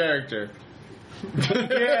drawing his character.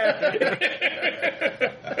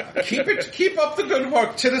 Keep up the good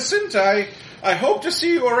work, Tillerson. I hope to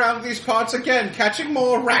see you around these parts again, catching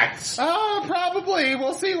more rats. Oh, probably.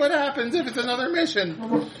 We'll see what happens if it's another mission.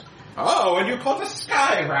 Oh, and you call the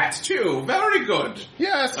sky rats too. Very good.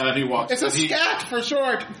 Yes. And he walks. It's a scat for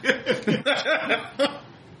short.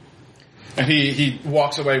 And he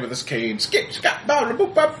walks away with his cane. Skip, scat,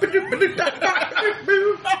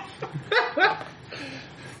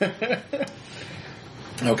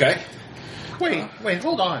 Okay. Wait,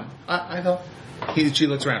 hold on. I thought... She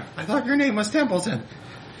looks around. I thought your name was Templeton.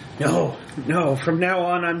 No. From now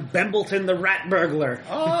on, I'm Bembleton the rat burglar.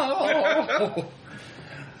 Oh.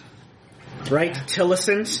 Right,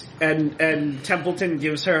 Tillerson? And Templeton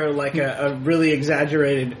gives her like a really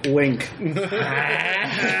exaggerated wink.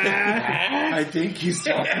 I think he's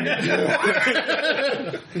talking to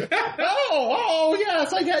you. Oh,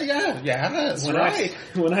 yes, I get, yeah, that's right.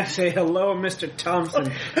 When I say hello, Mr.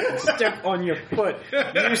 Thompson, step on your foot,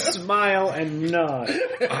 you smile and nod.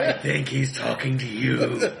 I think he's talking to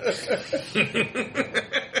you.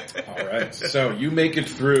 All right. So you make it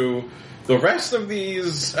through the rest of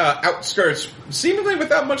these outskirts seemingly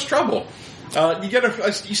without much trouble.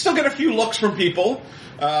 You still get a few looks from people,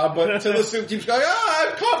 but Tillerson keeps going,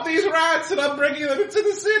 I've caught these rats and I'm bringing them into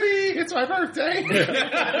the city. It's my birthday.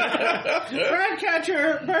 Rat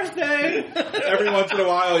catcher, birthday. Every once in a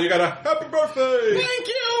while you got a happy birthday. Thank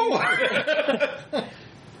you.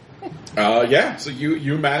 Yeah, so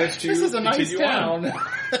you managed to This is a nice continue on. town.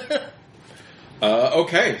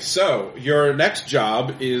 Okay, so your next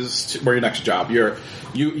job is your next job.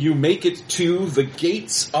 You make it to the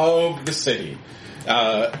gates of the city.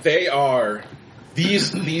 They are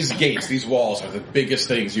these gates, these walls are the biggest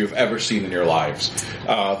things you've ever seen in your lives.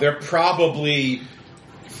 They're probably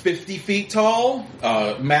 50 feet tall,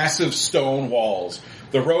 massive stone walls.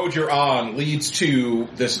 The road you're on leads to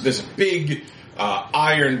this big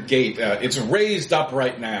iron gate. It's raised up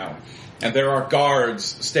right now. And there are guards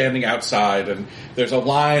standing outside, and there's a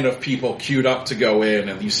line of people queued up to go in,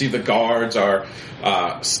 and you see the guards are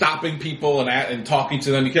stopping people and talking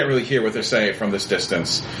to them. You can't really hear what they're saying from this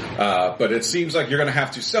distance, but it seems like you're going to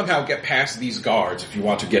have to somehow get past these guards if you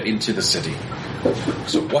want to get into the city.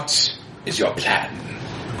 So what is your plan?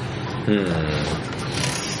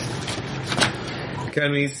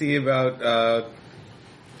 Can we see about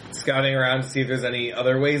scouting around to see if there's any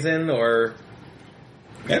other ways in, or...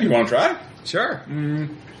 Yeah, do you want to try? Sure.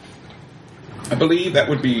 I believe that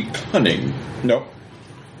would be cunning. Nope.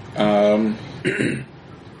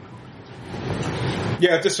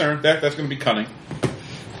 Yeah, discern. That's going to be cunning.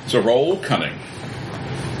 So roll cunning.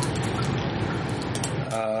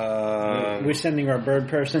 We're sending our bird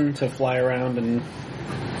person to fly around and...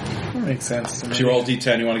 That makes sense to me. So you roll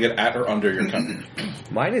D10. You want to get at or under your cunning.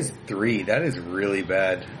 Mine is 3. That is really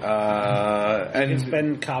bad. You can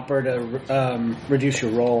spend copper to reduce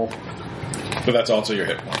your roll. But that's also your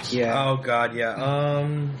hit points. Yeah. Oh god, yeah.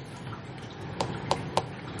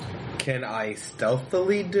 Can I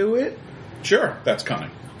stealthily do it? Sure, that's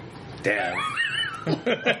cunning. Damn.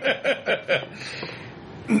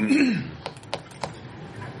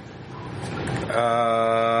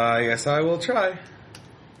 I guess I will try.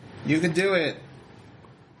 You can do it.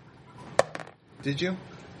 Did you?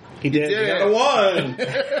 He did. did You it. got a 1!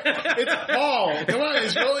 It's Paul. Come on,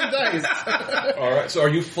 it's rolling dice. Alright, so are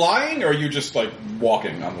you flying or are you just like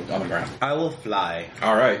walking on the ground? I will fly.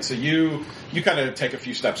 Alright, so you kind of take a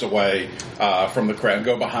few steps away from the crowd,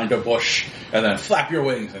 go behind a bush, and then flap your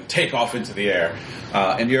wings and take off into the air.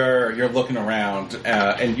 And you're looking around,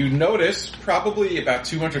 and you notice probably about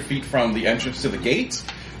 200 feet from the entrance to the gate,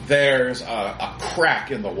 there's a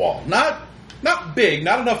crack in the wall. Not big,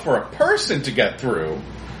 not enough for a person to get through,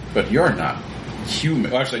 but you're not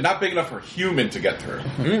human. Well, actually, not big enough for a human to get through.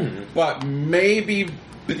 But maybe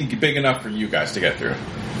big enough for you guys to get through.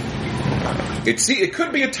 It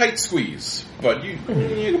could be a tight squeeze, but you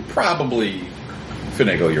could probably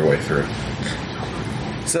finagle your way through.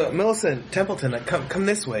 So, Millicent, Templeton, come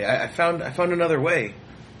this way. I found another way.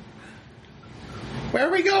 Where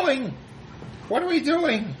are we going? What are we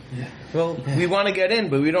doing? Well, we want to get in,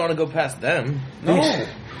 but we don't want to go past them. No.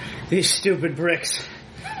 These stupid bricks.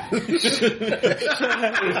 Why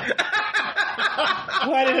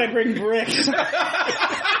did I bring bricks?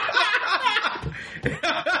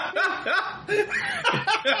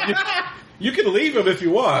 You can leave them if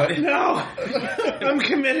you want. No! I'm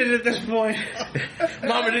committed at this point.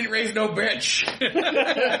 Mama didn't raise no bitch.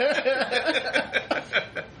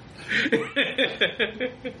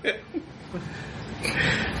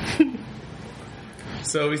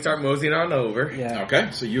 So we start moseying on over. Yeah. Okay,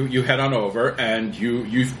 so you head on over and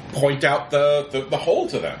you point out the hole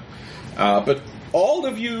to them. But all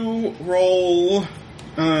of you roll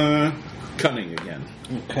cunning again.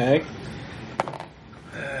 Okay.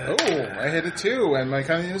 Oh, I hit a 2, and my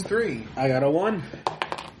cunning is 3. I got a 1.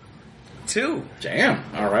 2. Damn.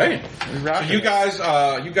 All right. So you guys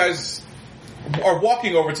are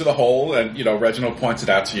walking over to the hole, and Reginald points it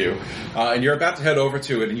out to you, and you're about to head over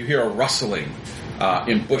to it, and you hear a rustling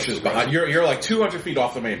in bushes behind. You're like 200 feet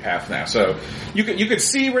off the main path now, so you can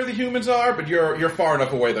see where the humans are, but you're far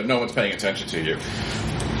enough away that no one's paying attention to you.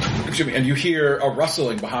 Excuse me. And you hear a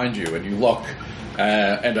rustling behind you, and you look,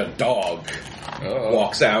 and a dog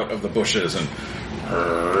walks out of the bushes and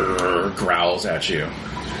growls at you.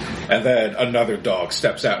 And then another dog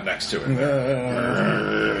steps out next to it.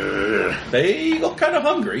 They look kind of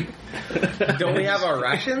hungry. Don't we have our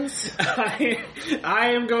rations?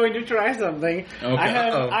 I am going to try something. Okay.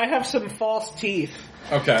 I have some false teeth.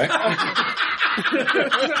 Okay.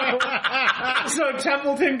 So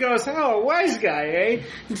Templeton goes, "Oh, wise guy, eh?"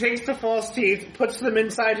 He takes the false teeth, puts them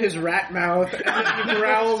inside his rat mouth, and then he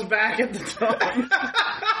growls back at the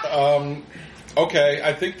dog. Okay,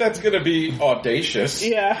 I think that's going to be audacious.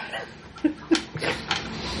 Yeah.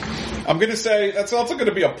 I'm going to say that's also going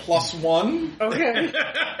to be a +1. Okay.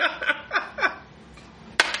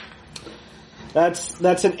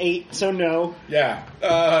 That's an 8, so no. Yeah.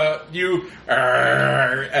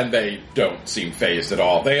 And they don't seem phased at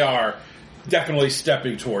all. They are definitely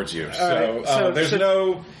stepping towards you. So,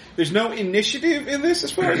 right, there's no initiative in this,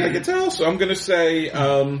 as far as I can tell. So I'm going to say,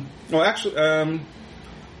 all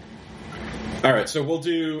right. So we'll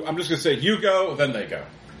do. I'm just going to say you go, then they go.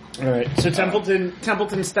 All right. So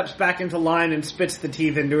Templeton steps back into line and spits the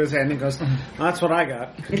teeth into his hand and goes, "That's what I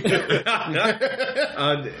got."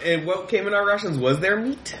 And what came in our rations? Was there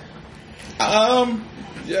meat? Roll.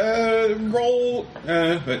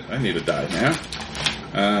 But I need a die now.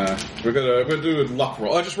 We're gonna do a luck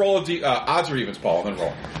roll. Just roll odds or evens, Paul, and then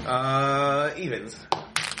roll. Evens.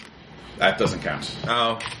 That doesn't count.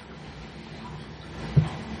 Oh.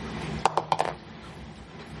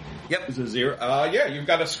 Yep. Is it 0? Yeah, you've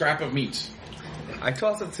got a scrap of meat. I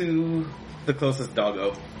toss it to the closest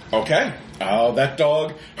doggo. Okay. Oh, that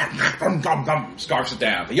dog scarfs it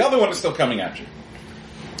down. The other one is still coming at you.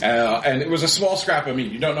 And it was a small scrap of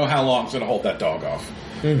meat. You don't know how long it's going to hold that dog off.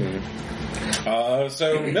 Mm-hmm.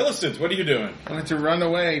 So, Millicent, what are you doing? I'm going to run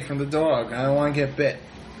away from the dog. I don't want to get bit.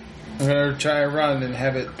 I'm going to try to run and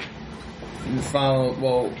have it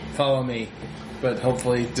follow me, but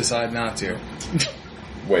hopefully decide not to.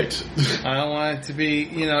 Wait. I don't want it to be,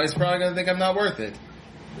 it's probably going to think I'm not worth it.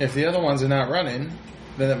 If the other ones are not running,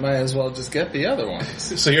 then it might as well just get the other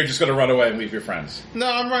ones. So you're just going to run away and leave your friends? No,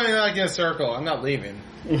 I'm running like in a circle. I'm not leaving.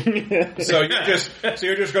 So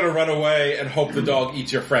you're just going to run away and hope the dog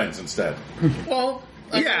eats your friends instead? Well,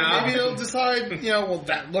 maybe they'll decide.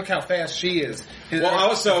 Look how fast she is. Well,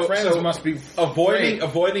 also, friends must be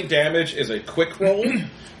avoiding damage is a quick roll.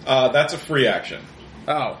 That's a free action.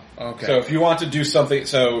 Oh, okay. So if you want to do something,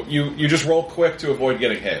 so you just roll quick to avoid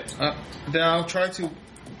getting hit. Then I'll try to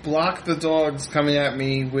block the dogs coming at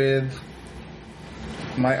me with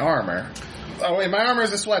my armor. Oh wait, my armor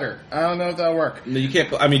is a sweater. I don't know if that'll work. No, you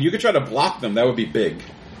can't. I mean, you could try to block them. That would be big.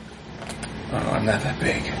 Oh, I'm not that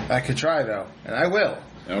big. I could try though, and I will.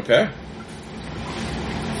 Okay.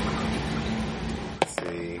 Let's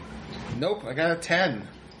see. Nope, I got a 10.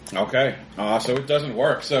 Okay. So it doesn't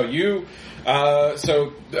work. So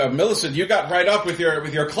Millicent, you got right up with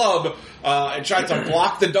your club and tried to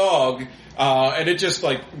block the dog. And it just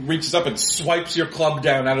reaches up and swipes your club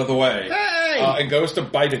down out of the way. Hey! And goes to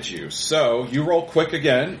bite at you. So you roll quick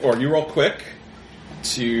again, or you roll quick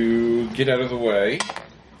to get out of the way.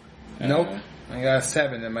 Nope. I got a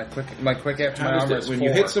 7, and my quick after my armor is 4. When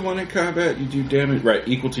you hit someone in combat, you do damage, right,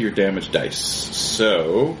 equal to your damage dice.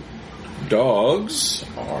 So, dogs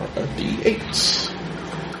are a d8.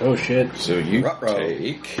 Oh shit. So you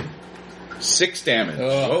take 6 damage.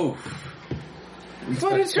 Oh.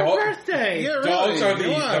 But it's your birthday! Yeah, Dogs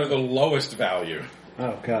really? are the lowest value.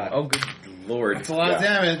 Oh god. Oh, good lord. That's a lot of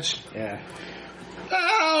damage. Yeah.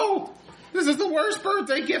 Ow! This is the worst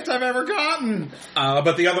birthday gift I've ever gotten.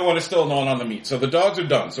 But the other one is still gnawing on the meat. So the dogs are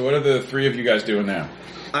done. So what are the 3 of you guys doing now?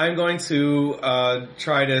 I'm going to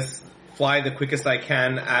try to fly the quickest I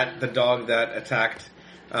can at the dog that attacked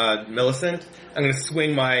Millicent. I'm going to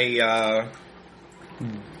swing my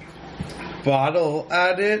bottle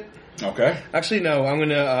at it. Okay. Actually, no. I'm going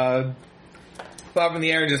to flop in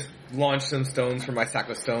the air and just launch some stones from my sack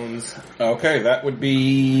of stones. Okay, that would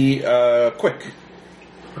be quick.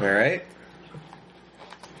 All right.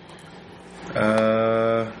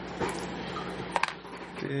 I'll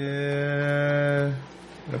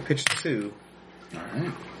pitch 2. All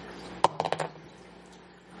right.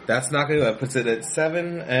 That's not going to do it. That puts it at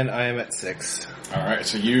 7, and I am at 6. All right.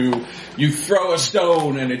 So you throw a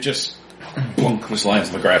stone and it just blunk, just lands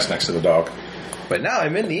on the grass next to the dog. But now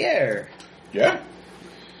I'm in the air. Yeah.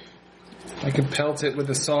 I can pelt it with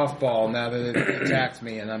a softball now that it attacked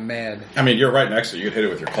me, and I'm mad. I mean, you're right next to it. You could hit it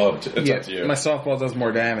with your club. It's up to you. My softball does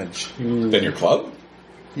more damage. Than your club?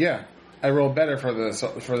 Yeah, I roll better for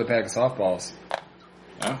the pack of softballs.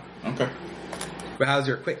 Oh, okay. But how's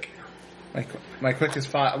your quick? My quick is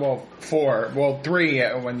 5. Well, 4. Well, 3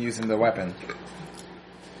 when using the weapon.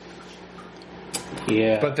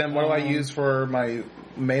 Yeah. But then what do I use for my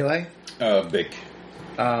melee? Big.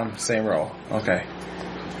 Same roll. Okay.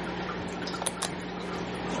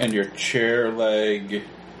 And your chair leg.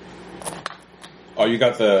 Oh, you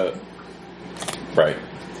got the. Right.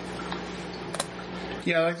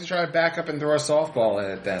 Yeah, I'd like to try to back up and throw a softball at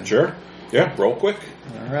it then. Sure. Yeah, roll quick.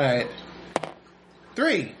 Alright.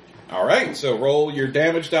 3. Alright, so roll your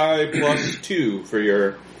damage die plus 2 for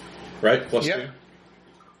your. Right? Plus 2?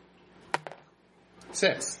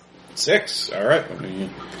 6. 6. Alright, let me.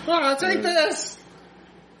 I'll take this!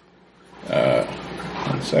 1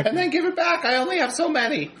 second. And then give it back. I only have so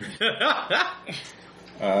many.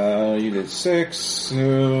 You did 6,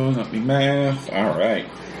 so let me math. Alright.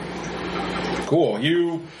 Cool.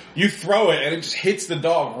 You throw it and it just hits the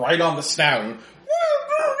dog right on the snout. And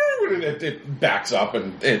it backs up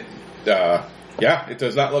and it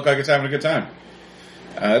does not look like it's having a good time.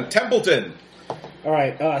 Templeton. All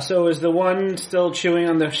right. So is the one still chewing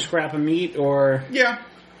on the scrap of meat, or? Yeah,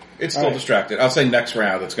 it's still distracted. I'll say next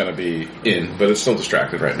round it's going to be in, but it's still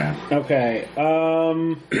distracted right now. Okay.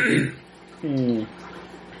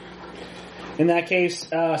 In that case,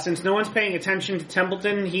 since no one's paying attention to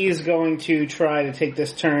Templeton, he is going to try to take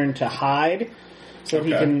this turn to hide, so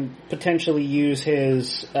he can potentially use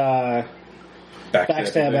his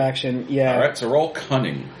backstab action. Yeah. All right. So roll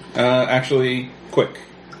cunning. Actually, quick.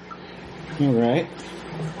 All right.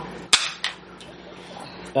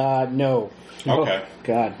 No. Okay. Oh,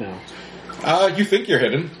 God, no. You think you're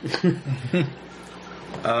hidden?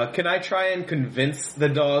 Can I try and convince the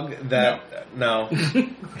dog that... No.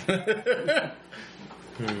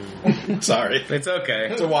 Sorry. It's okay.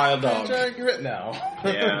 It's a wild dog. now.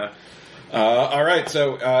 Yeah. All right,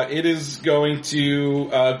 so it is going to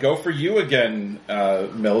go for you again,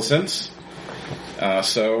 Millicent.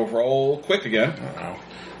 So roll quick again. Uh-oh.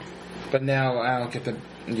 But now I don't get the...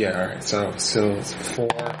 Yeah, alright, so still it's 4.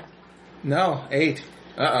 No, 8.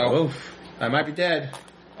 Uh-oh. Oof. I might be dead.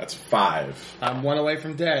 That's 5. I'm 1 away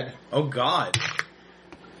from dead. Oh, God.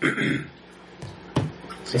 Is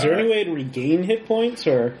there any way to regain hit points,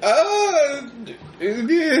 or? Yeah,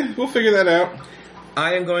 we'll figure that out.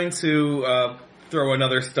 I am going to throw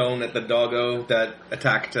another stone at the doggo that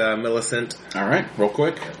attacked Millicent. All right, roll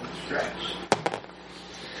quick.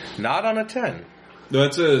 Not on a 10. No,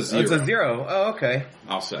 it's a 0. It's a 0. Oh, okay.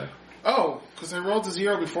 I'll say. Oh, because I rolled a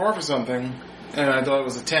 0 before for something, and I thought it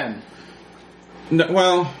was a 10. No,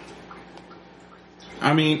 well,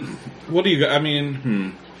 I mean, what do you? I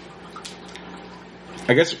mean,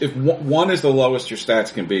 I guess if 1 is the lowest your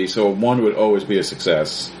stats can be, so 1 would always be a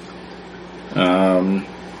success. Yeah,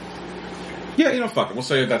 fuck it. We'll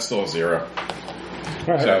say that's still a 0.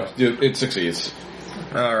 Right. So it succeeds.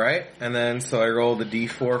 Alright, and then so I rolled a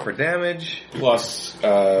d4 for damage. Plus,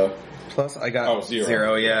 Plus I got 0.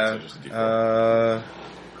 0, yeah. So just a D4.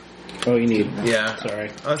 Oh, you need. Yeah.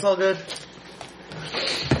 Sorry. Oh, it's all good.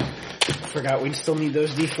 Forgot we'd still need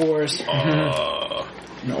those D4s.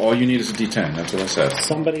 No, all you need is a D10. That's what I said.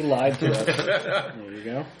 Somebody lied to us. There you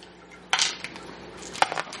go.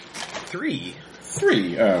 3.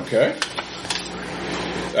 3. Okay.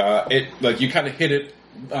 You kind of hit it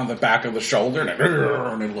on the back of the shoulder,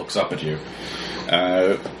 and it looks up at you.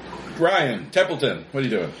 Ryan Templeton, what are you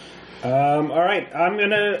doing? All right, I'm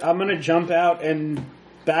gonna jump out and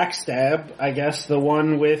backstab. I guess the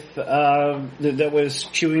one with that was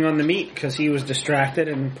chewing on the meat because he was distracted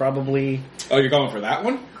and probably. Oh, you're going for that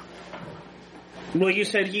one? Well, you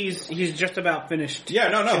said he's just about finished. Yeah,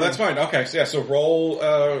 no, that's fine. Okay, so roll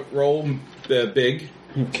big.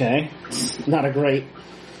 Okay, it's not a great.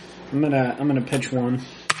 I'm gonna pitch 1.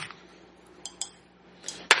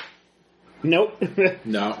 Nope.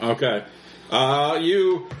 No, okay.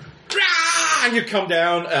 You come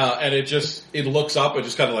down, and it looks up and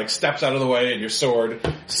just kind of like steps out of the way, and your sword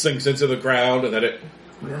sinks into the ground, and then it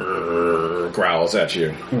growls at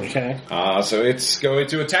you. Okay. So it's going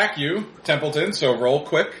to attack you, Templeton, so roll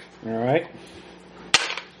quick. All right.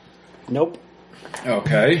 Nope.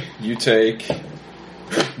 Okay, you take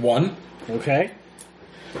 1. Okay.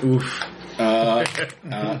 Oof.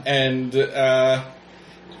 And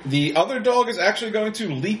the other dog is actually going to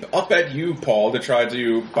leap up at you, Paul, to try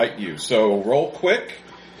to bite you. So roll quick,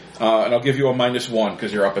 and I'll give you a -1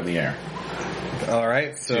 because you're up in the air.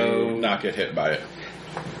 Alright, so... To not get hit by it.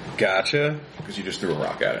 Gotcha. Because you just threw a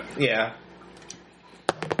rock at it. Yeah.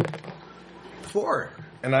 4.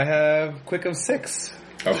 And I have quick of 6.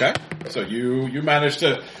 Okay. So you manage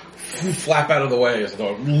to flap out of the way as the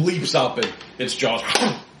dog leaps up and its jaws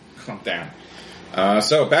come down.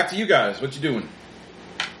 So back to you guys. What you doing?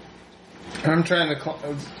 I'm trying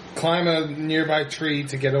to climb a nearby tree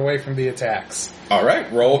to get away from the attacks. All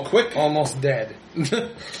right. Roll quick. Almost dead.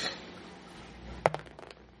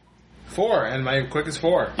 4, and my quick is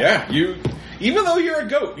 4. Yeah, even though you're a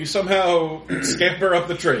goat, you somehow scamper up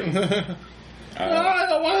the tree. I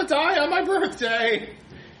don't want to die on my birthday.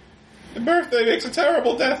 The birthday makes a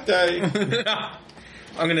terrible death day.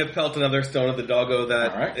 I'm gonna pelt another stone at the doggo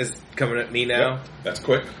that is coming at me now. Yep, that's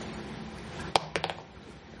quick.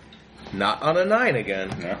 Not on a 9 again.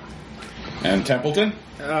 Yeah. And Templeton?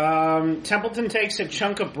 Templeton takes a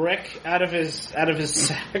chunk of brick out of his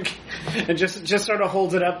sack and just sort of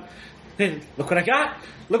holds it up. Look what I got!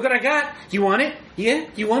 Look what I got! You want it? Yeah,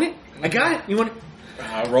 you want it? I got it. You want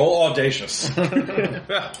it? Roll audacious.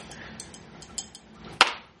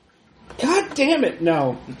 God damn it!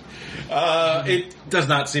 No. It does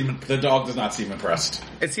not seem. The dog does not seem impressed.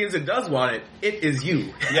 It seems it does want it. It is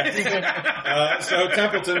you. Yes. So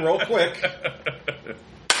Templeton, roll quick.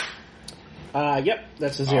 Yep,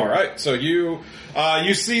 that's a 0. All right. So you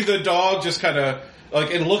see the dog just kind of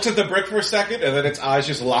like it looks at the brick for a second, and then its eyes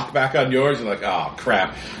just lock back on yours. You're like, oh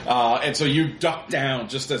crap! And so you duck down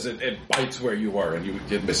just as it bites where you were, and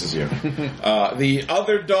it misses you. The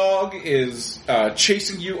other dog is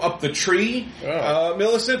chasing you up the tree,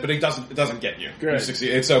 Millicent, but it doesn't get you. Good. You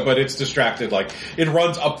succeed. But it's distracted. Like it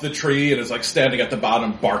runs up the tree and is like standing at the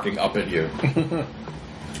bottom, barking up at you.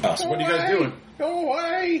 So what are you guys doing? Go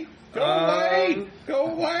away! Go away! Go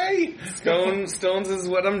away! Stones is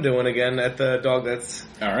what I'm doing again at the dog that's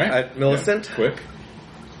All right, at Millicent. Yeah, quick.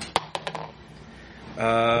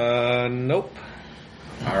 Nope.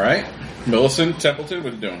 All right, Millicent, Templeton,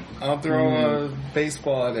 what are you doing? I'll throw a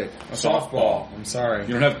baseball at it. A softball. I'm sorry.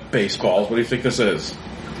 You don't have baseballs. What do you think this is?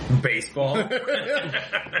 Baseball.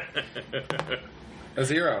 A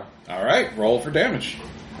 0. All right, roll for damage.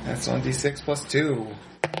 That's on D6 plus 2.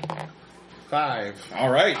 5. All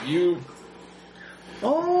right, you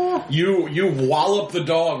wallop the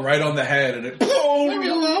dog right on the head, and it Leave me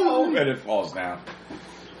alone. and it falls down.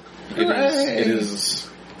 It is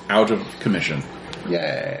out of commission.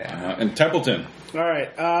 Yeah. And Templeton.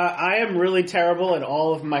 Alright, I am really terrible at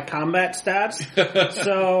all of my combat stats,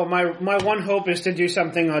 so my one hope is to do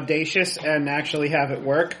something audacious and actually have it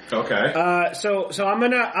work. Okay. So I'm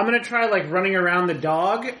gonna try like running around the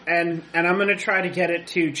dog, and I'm gonna try to get it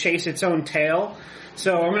to chase its own tail.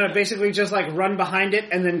 So I'm gonna basically just like run behind it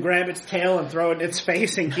and then grab its tail and throw it in its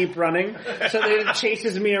face and keep running, so that it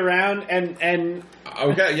chases me around and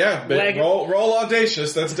Okay, yeah. But roll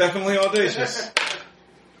audacious. That's definitely audacious.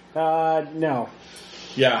 no.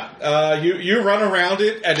 Yeah, you run around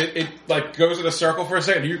it, and it like goes in a circle for a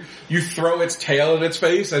second. You throw its tail in its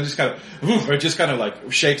face, and it just kind of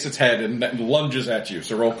like shakes its head and lunges at you.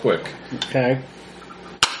 So roll quick. Okay.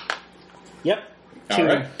 Yep. All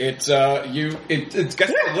right. It gets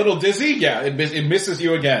a little dizzy. Yeah, it misses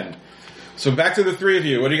you again. So back to the three of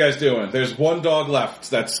you. What are you guys doing? There's one dog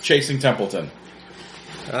left that's chasing Templeton.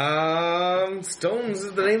 Stones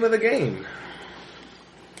is the name of the game.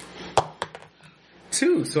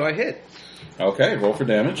 2, so I hit. Okay, roll for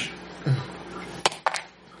damage.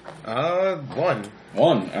 1.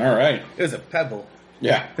 1. All right. It was a pebble.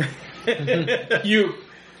 Yeah. You.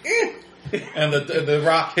 And the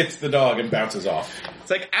rock hits the dog and bounces off.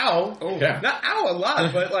 It's like, ow. Oh. Yeah. Not ow a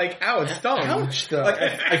lot, but like, ow, it's stung. Ouch, though. Like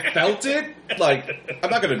I felt it. Like I'm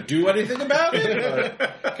not going to do anything about it.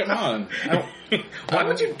 But come on. Why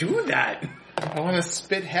would you do that? I want to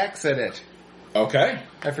spit hex at it. Okay.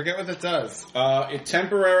 I forget what it does. It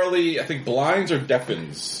temporarily, I think, blinds or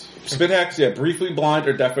deafens. Spit hex, yeah, briefly blind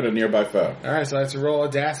or deafen a nearby foe. Alright, so I have to roll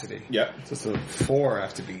audacity. Yep. So it's a 4 I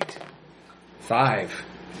have to beat. 5.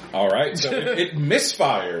 All right. So it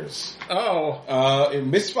misfires. Oh. It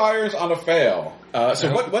misfires on a fail.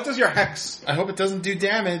 So what does your hex? I hope it doesn't do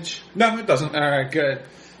damage. No, it doesn't. Alright, good.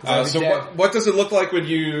 So what does it look like when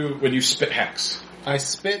you spit hex? I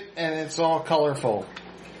spit and it's all colorful.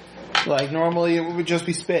 Like normally it would just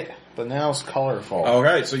be spit, but now it's colorful. All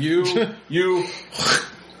right. So you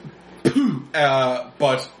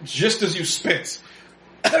but just as you spit,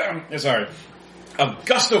 sorry, a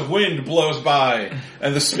gust of wind blows by,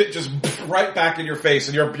 and the spit just right back in your face,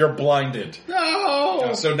 and you're blinded.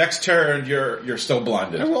 No! So next turn, you're still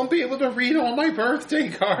blinded. I won't be able to read all my birthday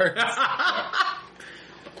cards.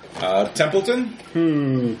 Templeton?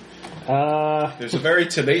 There's a very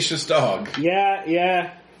tenacious dog.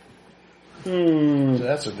 Yeah. So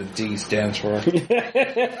that's what the D stands for.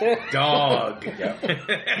 Dog.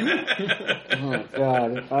 Oh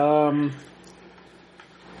God.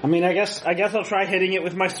 I mean, I guess I'll try hitting it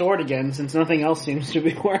with my sword again, since nothing else seems to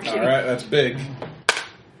be working. All right, that's big.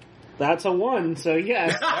 That's a 1, so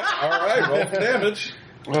yes. All right, roll for damage.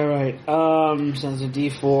 All right. So that's a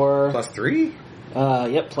D4. Plus 3?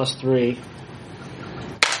 Yep, plus 3.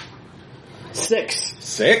 6.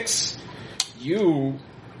 6. You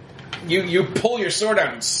pull your sword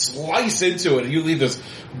out and slice into it, and you leave this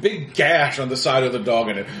big gash on the side of the dog,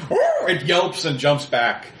 and it yelps and jumps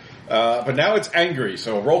back. But now it's angry,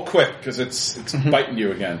 so roll quick, because it's biting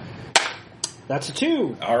you again. That's a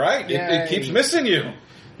 2. All right, it keeps missing you.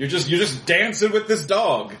 You're just dancing with this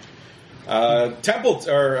dog. Temple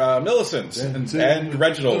or Millicent and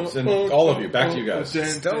Reginald and all of you. Back to you guys.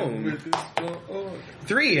 Stone.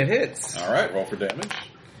 3, it hits. All right, roll for damage.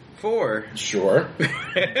 4. Sure.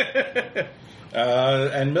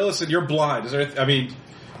 And Millicent, you're blind. Is there?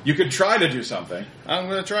 You could try to do something. I'm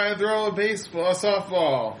going to try and throw a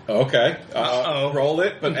softball. Okay. Roll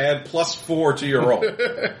it, but add +4 to your roll.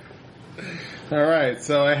 All right,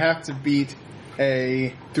 so I have to beat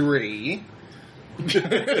a 3.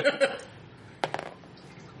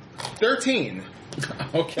 13.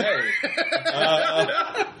 Okay.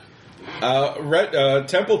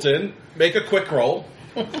 Templeton, make a quick roll.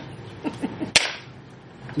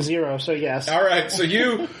 0, so yes. All right, so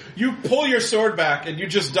you pull your sword back and you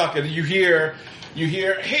just duck and you hear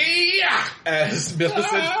hey as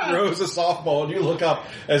Millicent throws a softball and you look up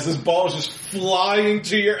as this ball is just flying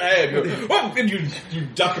to your head and you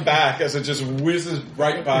duck back as it just whizzes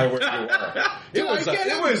right by where you are.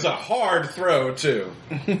 It was a hard throw too.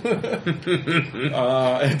 And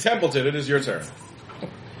Templeton, it is your turn.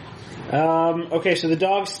 Okay, so the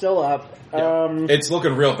dog's still up. It's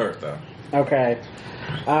looking real hurt though. Okay.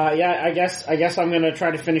 I guess I'm gonna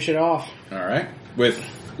try to finish it off. All right, with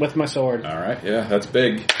my sword. All right, yeah, that's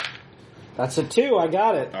big. That's a 2. I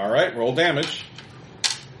got it. All right, roll damage.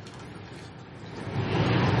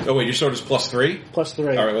 Oh wait, your sword is +3.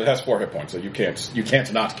 +3. All right, well, it has 4 hit points, so you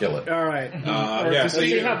can't not kill it. All right. Yeah, Let's so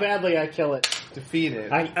see you how badly I kill it. Defeat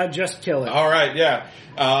it. I just kill it. All right, yeah.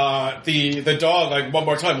 The dog like one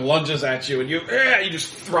more time lunges at you, and you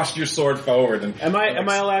just thrust your sword forward. And Am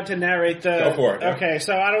I allowed to narrate the? Go for it. Yeah. Okay,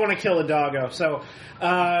 so I don't want to kill a doggo. So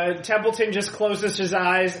Templeton just closes his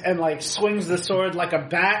eyes and like swings the sword like a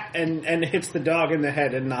bat and hits the dog in the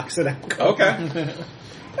head and knocks it out. Okay.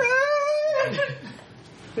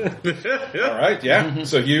 All right, yeah.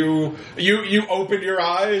 So you open your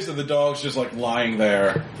eyes, and the dog's just like lying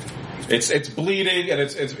there. It's bleeding and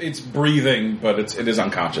it's breathing, but it is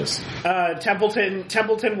unconscious.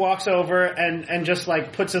 Templeton walks over and just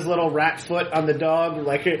like puts his little rat foot on the dog,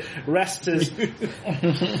 like rests his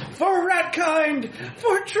for rat kind,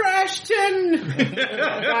 for Trashton.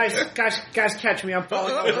 guys, catch me! I'm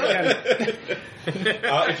falling over again.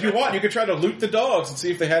 If you want, you could try to loot the dogs and see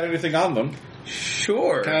if they had anything on them.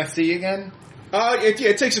 Sure. Can I see again?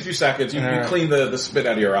 It takes a few seconds. You clean the spit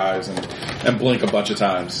out of your eyes and blink a bunch of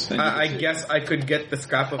times. I guess I could get the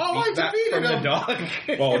scrap of beef back from the dog.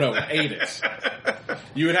 Well, no, ate it.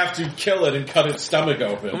 You would have to kill it and cut its stomach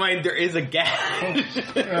open. I mean, there is a gash.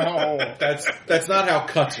 No. That's not how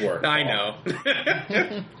cuts work. I know.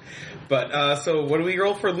 But, so what do we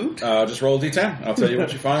roll for loot? Just roll a d10. I'll tell you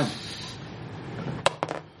what you find.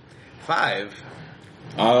 5.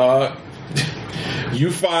 You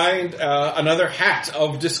find another hat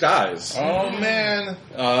of disguise. Oh man!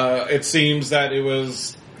 It seems that it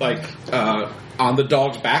was like on the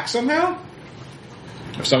dog's back somehow.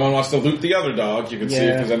 If someone wants to loot the other dog, you can see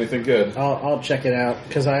if there's anything good. I'll check it out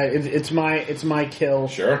because it's my kill.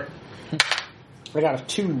 Sure. I got a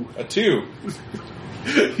 2. A 2.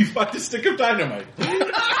 You find a stick of dynamite.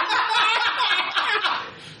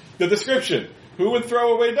 The description. Who would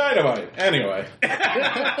throw away dynamite? Anyway.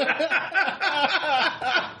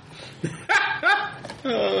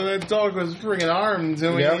 Oh, that dog was friggin' armed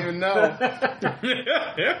and we didn't even know. I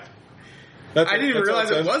didn't even realize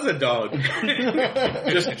it was a dog.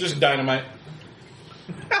 just dynamite.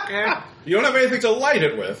 You don't have anything to light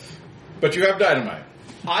it with, but you have dynamite.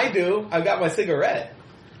 I do. I've got my cigarette.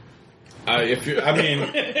 If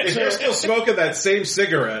you're still smoking that same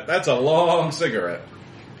cigarette, that's a long cigarette.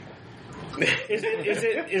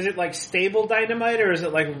 Is it like stable dynamite or is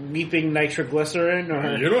it like weeping nitroglycerin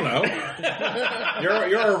or? You don't know.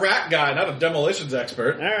 You're a rat guy, not a demolitions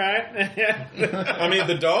expert. All right. I mean,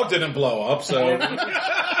 the dog didn't blow up, so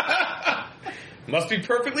must be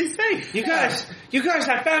perfectly safe. You guys,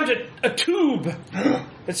 I found a tube.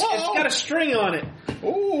 It's got a string on it.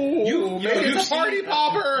 Ooh, it's a party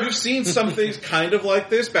popper. You've seen some things kind of like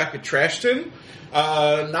this back at Trashton.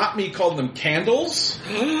 Not me calling them candles.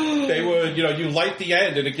 They would, you light the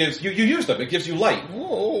end and it gives you use them. It gives you light.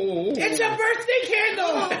 Whoa. It's a birthday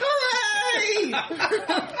candle! Hooray!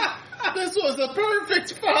 This was a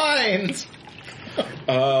perfect find.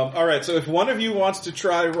 All right, so if one of you wants to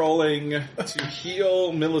try rolling to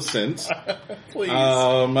heal Millicent, Please.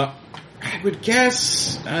 I would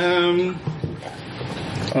guess.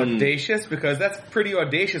 Audacious? Because that's pretty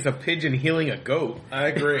audacious, a pigeon healing a goat. I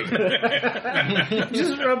agree.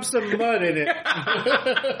 Just rub some mud in it.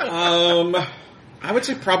 I would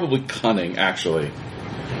say probably cunning, actually.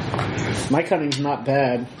 My cunning's not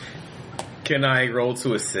bad. Can I roll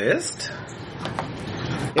to assist?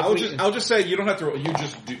 I'll just say you don't have to roll. You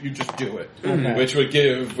just do it, Okay. which would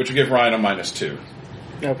give Ryan a -2.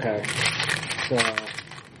 Okay. So,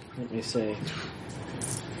 let me see.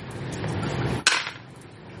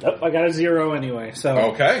 Oh, I got a 0 anyway, so...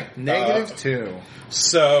 Okay. -2.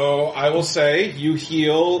 So I will say you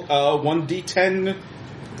heal 1d10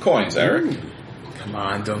 coins, Eric. Come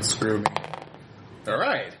on, don't screw me. All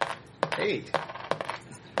right. 8.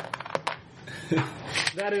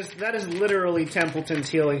 That is literally Templeton's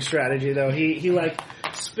healing strategy, though. He like,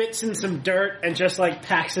 spits in some dirt and just, like,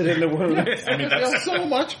 packs it in the wound. I mean, Feels so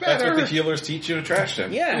much that's better. what the healers teach you to trash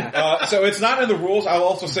them. Yeah. So it's not in the rules. I'll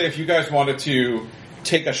also say if you guys wanted to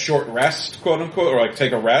take a short rest, quote unquote, or like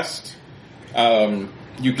take a rest,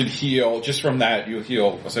 you could heal, just from that, you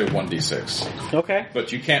heal, let's say 1d6. Okay.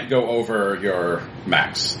 But you can't go over your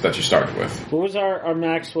max that you started with. What was our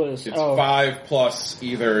max was? It's 5 plus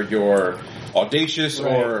either your audacious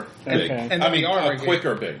or big. Okay. And I then mean, the armor quick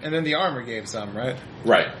gave- or big. And then the armor gave some, right?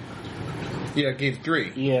 Right. Yeah, it gave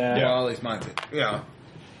 3. Yeah. Well, at least mine did. Yeah.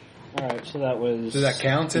 Alright, so that was... Does that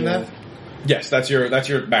count in that? Yes, that's your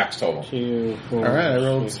max total. 2, 4, All right, I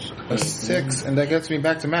rolled 6, a 6, and that gets me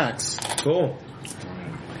back to max. Cool.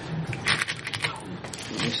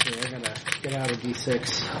 Let me see, we're gonna get out of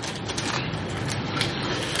D6.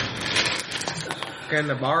 Can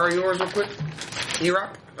I borrow yours real quick?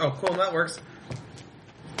 E-Rock? Oh, cool, that works.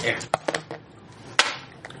 Yeah.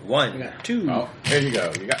 1. We got 2. Oh, there you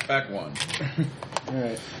go. You got back 1.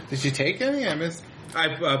 Alright. Did you take any? I missed. I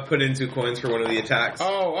put in 2 coins for one of the attacks.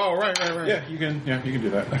 Oh, right. Yeah, you can do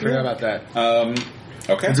that. I forgot about that.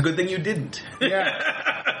 Okay. It's a good thing you didn't.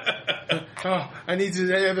 Yeah. Oh, I need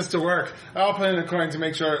this to work. I'll put in a coin to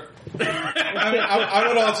make sure. I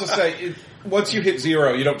would also say, once you hit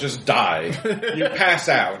 0, you don't just die. You pass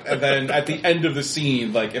out, and then at the end of the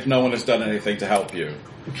scene, like, if no one has done anything to help you,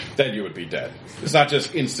 then you would be dead. It's not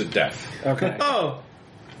just instant death. Okay. Oh,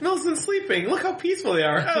 Milson's sleeping. Look how peaceful they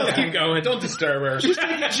are. Oh, keep going. Don't disturb her. She's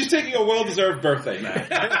taking a well-deserved birthday nap.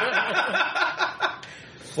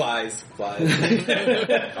 Flies.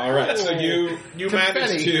 Alright, so you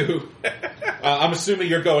managed to... I'm assuming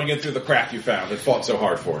you're going in through the crack you found and fought so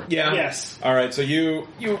hard for. Yeah. Yes. Alright, so you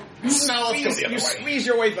squeeze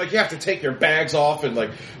your way, like you have to take your bags off and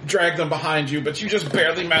like drag them behind you, but you just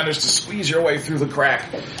barely manage to squeeze your way through the crack.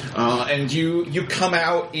 And you come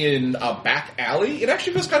out in a back alley. It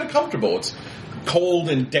actually feels kind of comfortable. It's cold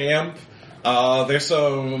and damp. There's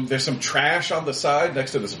some trash on the side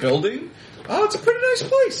next to this building. It's a pretty nice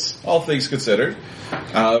place, all things considered.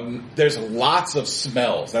 There's lots of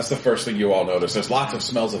smells. That's the first thing you all notice. There's lots of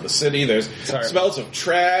smells of the city. There's smells of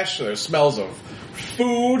trash. There's smells of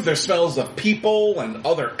food. There's smells of people and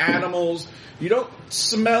other animals. You don't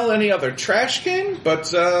smell any other trash can,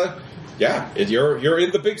 but you're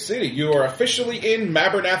in the big city. You are officially in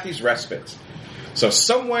Mabernathy's Respite. So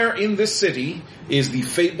somewhere in this city is the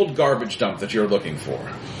fabled garbage dump that you're looking for.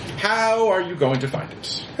 How are you going to find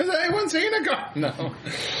it? Has anyone seen a car? No.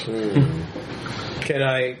 Can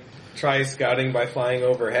I try scouting by flying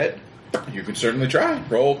overhead? You could certainly try.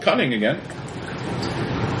 Roll cunning again.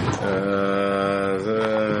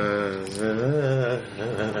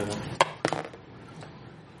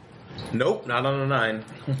 Nope, not on a 9.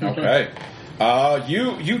 Okay.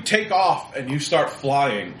 You take off and you start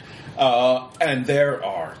flying. And there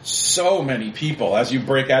are so many people as you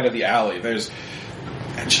break out of the alley. There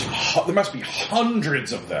must be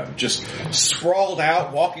hundreds of them just sprawled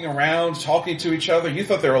out, walking around, talking to each other. You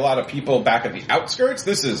thought there were a lot of people back at the outskirts.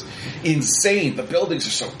 This is insane. The buildings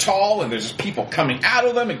are so tall, and there's just people coming out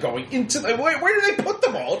of them and going into them. Where do they put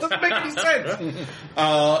them all? It doesn't make any sense.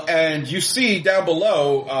 And you see down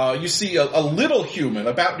below, you see a little human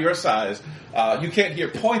about your size. You can't hear,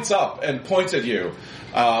 points up and points at you.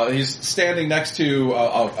 He's standing next to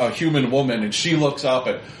a human woman, and she looks up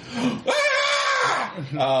and...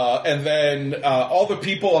 and then all the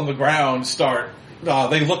people on the ground start,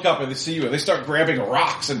 they look up and they see you, and they start grabbing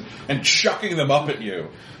rocks and chucking them up at you.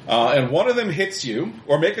 And one of them hits you,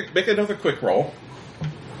 or make another quick roll.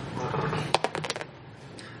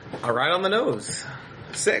 All right on the nose.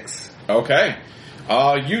 6. Okay.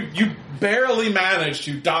 You barely manage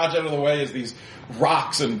to dodge out of the way as these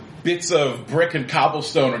rocks and bits of brick and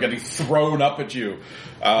cobblestone are getting thrown up at you.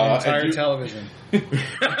 Entire television.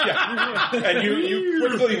 Yeah. And you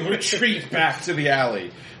quickly retreat back to the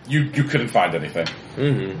alley. You couldn't find anything.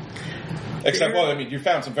 Mm-hmm. Except, well, I mean, you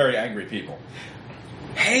found some very angry people.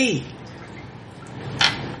 Hey!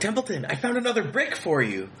 Templeton, I found another brick for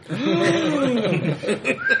you. They're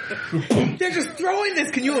just throwing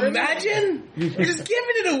this. Can you imagine? They're just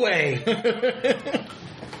giving it away.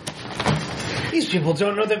 These people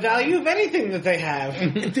don't know the value of anything that they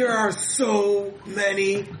have. There are so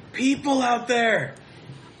many people out there.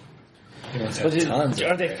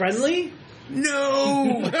 Are they friendly?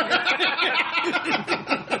 No!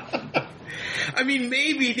 I mean,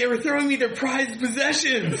 maybe they were throwing me their prized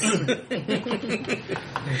possessions.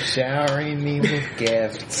 Showering me with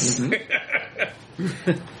gifts.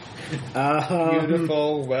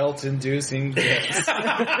 Beautiful, wealth-inducing gifts.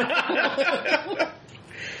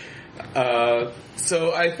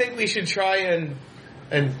 So I think we should try and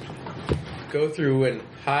go through and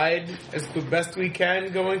hide as best we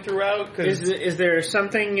can going throughout. Is there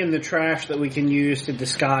something in the trash that we can use to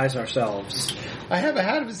disguise ourselves? I have a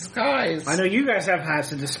hat of disguise. I know you guys have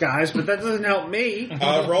hats of disguise, but that doesn't help me.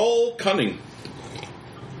 Roll cunning.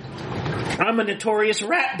 I'm a notorious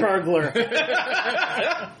rat burglar.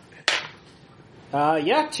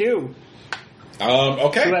 Yeah, 2.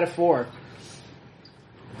 Okay. 2 out of 4.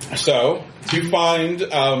 So, you find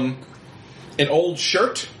an old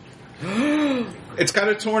shirt. It's kind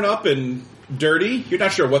of torn up and dirty. You're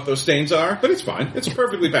not sure what those stains are, but it's fine. It's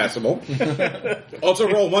perfectly passable. Also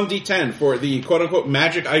roll 1d10 for the quote-unquote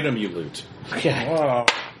magic item you loot. Okay. Whoa.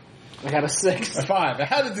 I got a 6. A 5. I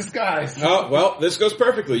had a disguise. Oh, well, this goes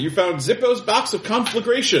perfectly. You found Zippo's box of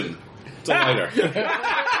conflagration. It's a lighter.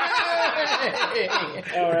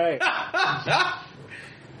 All right.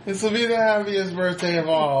 This will be the happiest birthday of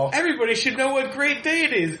all. everybody should know what great day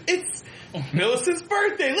it is. It's Millicent's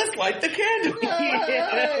birthday. Let's light the candle.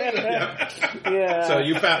 Yeah. So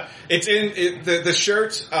you found the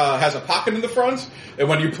shirt has a pocket in the front, and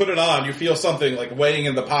when you put it on, you feel something like weighing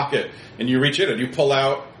in the pocket, and you reach in and you pull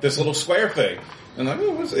out this little square thing, and like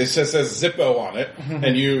it says Zippo on it,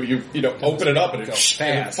 and you open it up and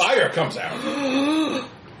and fire comes out.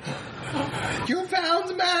 You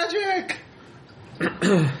found magic!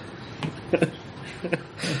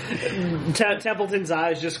 Templeton's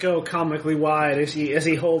eyes just go comically wide as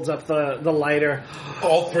he holds up the lighter.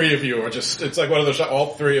 All three of you are it's like one of those shots,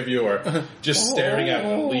 all three of you are just staring at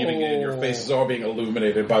it and leaning in. Your faces are being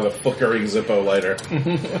illuminated by the flickering Zippo lighter.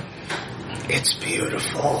 It's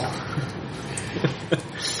beautiful.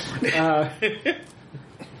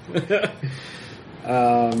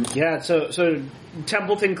 Yeah, so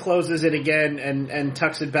Templeton closes it again and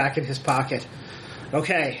tucks it back in his pocket.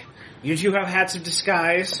 Okay, you two have hats of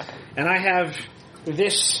disguise, and I have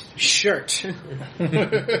this shirt.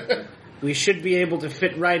 We should be able to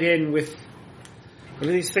fit right in with, what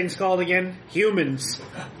are these things called again? Humans.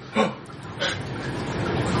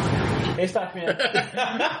 Hey, Stockman.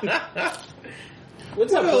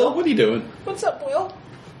 What's up, Will, Will? what are you doing? What's up, Will?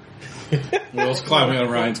 Will's climbing on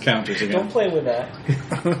Ryan's counters again. Don't play with that.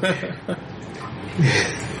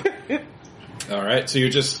 All right, so you're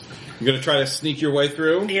going to try to sneak your way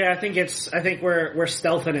through? Yeah, I think we're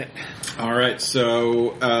stealthing it. All right,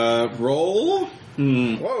 so roll.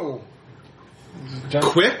 Whoa.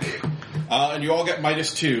 Quick. And you all get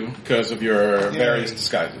 -2 because of your various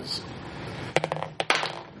disguises.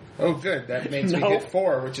 Oh, good. That makes me No. get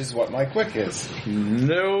 4, which is what my quick is.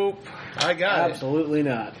 Nope. I got Absolutely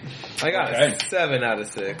not. I got Okay. a 7 out of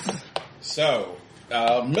 6. So,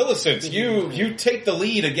 Millicent, you take the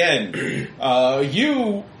lead again.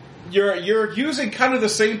 You're using kind of the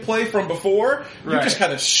same play from before. You Right. just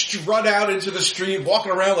kind of strut out into the street,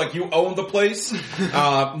 walking around like you own the place.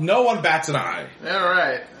 No one bats an eye. All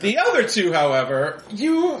right. The other two, however,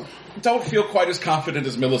 you don't feel quite as confident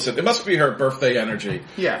as Millicent. It must be her birthday energy.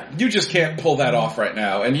 Yeah. You just can't pull that off right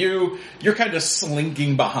now, and you're kind of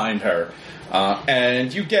slinking behind her,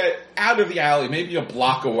 and you get out of the alley, maybe a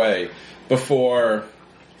block away, before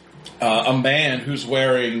a man who's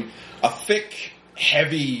wearing a thick,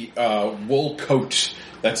 heavy wool coat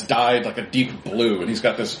that's dyed like a deep blue, and he's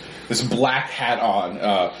got this black hat on,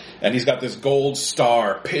 and he's got this gold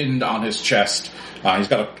star pinned on his chest. He's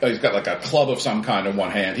got like a club of some kind in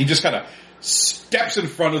one hand. He just kind of steps in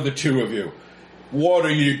front of the two of you. What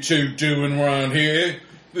are you two doing around here?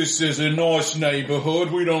 This is a nice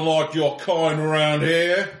neighborhood. We don't like your kind around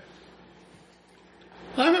here.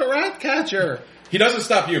 I'm a rat catcher. He doesn't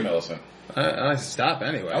stop you, Millicent. I stop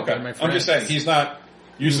anyway. Okay, My I'm just saying he's not.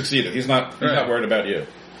 You succeeded. He's not worried about you.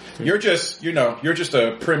 You're just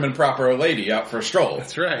a prim and proper lady out for a stroll.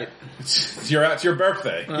 That's right. It's your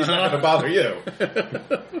birthday. He's not going to bother you.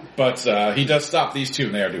 But he does stop these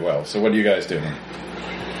two ne'er-do-well. So what are you guys doing?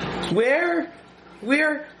 We're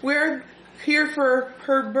here for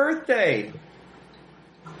her birthday.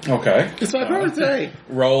 Okay. It's my birthday.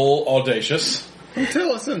 Roll audacious. I'm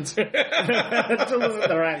Tillicent. To listen to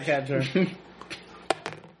the rat catcher.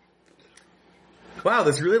 Wow,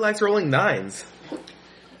 this really likes rolling 9s.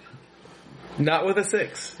 Not with a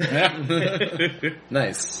 6.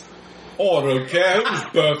 Nice. I don't care whose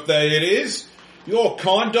birthday it is. Your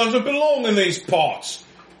kind doesn't belong in these parts.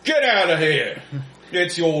 Get out of here.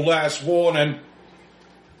 It's your last warning.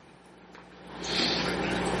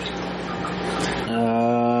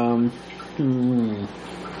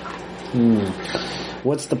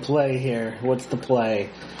 What's the play here? What's the play?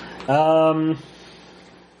 I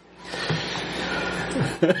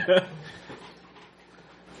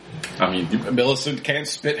mean, Millicent can't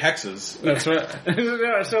spit hexes. That's right.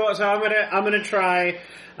 so I'm gonna try.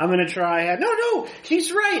 No,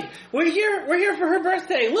 he's right. We're here for her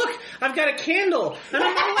birthday. Look, I've got a candle, and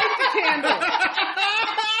I'm gonna light the candle.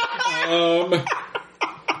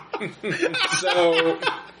 So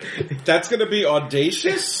that's going to be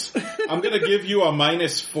audacious. I'm going to give you a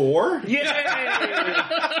 -4. Yeah.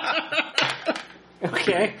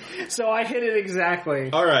 Okay, so I hit it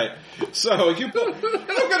exactly. All right. So I'm going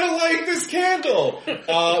to light this candle.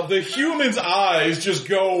 The human's eyes just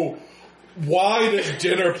go wide as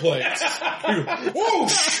dinner plates. Oh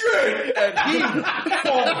shit! And he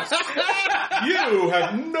falls. You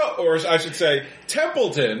have or I should say,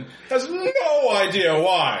 Templeton has no idea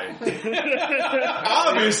why.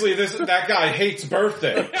 Obviously, that guy hates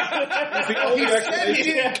birthday. That's the only explanation. He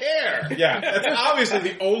didn't care. Yeah, that's obviously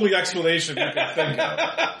the only explanation you can think of.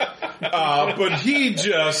 But he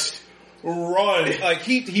just runs, like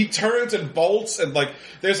he turns and bolts, and like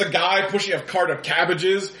there's a guy pushing a cart of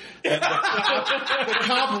cabbages, and the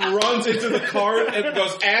cop runs into the cart and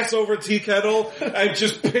goes ass over tea kettle and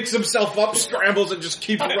just picks himself up, scrambles, and just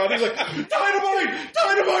keeps running. He's like, dynamite,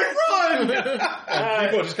 run! And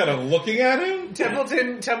people are just kind of looking at him.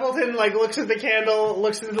 Templeton like looks at the candle,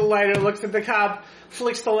 looks at the lighter, looks at the cop,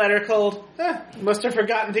 flicks the letter cold. Must have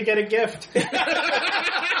forgotten to get a gift.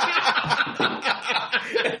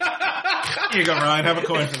 Here you go, Ryan. Have a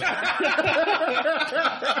coin for that.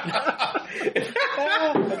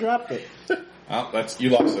 I dropped it. Oh, you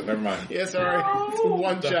lost it. Never mind. Yeah, sorry.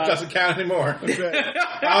 One shot. Doesn't count anymore.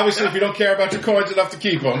 Obviously, if you don't care about your coins enough to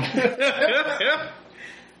keep them.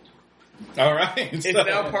 All right. It's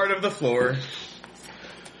now part of the floor.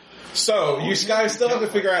 So, you guys still have to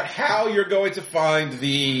figure out how you're going to find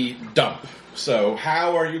the dump. So,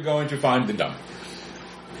 how are you going to find the dump?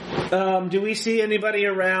 Do we see anybody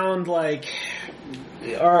around? Like,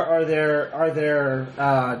 are there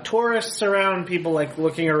tourists around? People like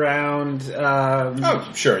looking around?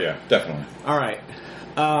 Oh, sure, yeah, definitely. All right.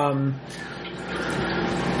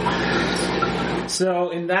 So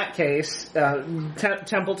in that case,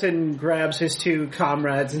 Templeton grabs his two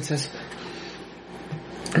comrades and says,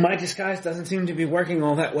 "My disguise doesn't seem to be working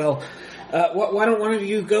all that well. Why don't one of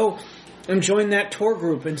you go and join that tour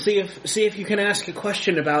group and see if you can ask a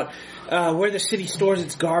question about where the city stores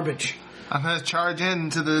its garbage?" I'm going to charge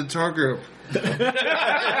into the tour group.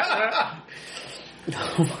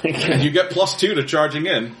 Oh my god! And you get +2 to charging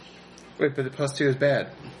in. Wait, but the +2 is bad.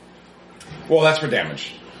 Well, that's for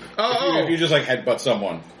damage. If you just like headbutt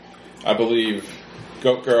someone, I believe,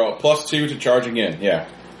 Goat Girl, +2 to charging in. Yeah,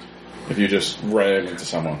 if you just ram into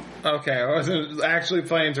someone. Okay, I wasn't actually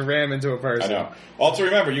planning to ram into a person. I know. Also,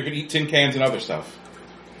 remember, you can eat tin cans and other stuff.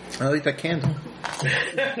 I'll eat that candle.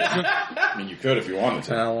 I mean, you could if you wanted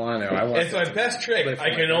to. I don't want to. I want It's my best trick.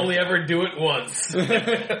 I can only ever do it once. All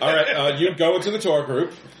right, you go into the tour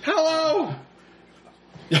group. Hello!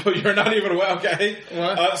 You're not even aware. Okay.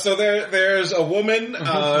 What? So there's a woman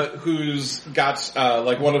who's got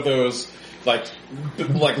like one of those like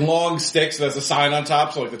long sticks that has a sign on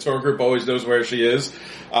top, so like the tour group always knows where she is.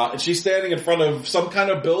 And she's standing in front of some kind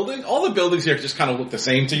of building. All the buildings here just kind of look the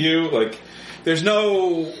same to you. Like there's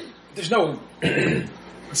no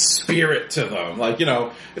spirit to them. Like, you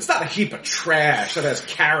know, it's not a heap of trash that has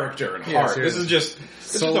character and heart. This is just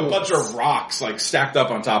a bunch of rocks like stacked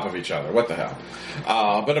up on top of each other. What the hell?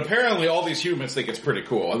 But apparently all these humans think it's pretty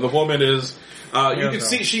cool. And the woman is, you can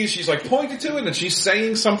see she's like pointing to it and she's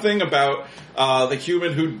saying something about, the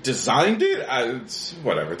human who designed it. It's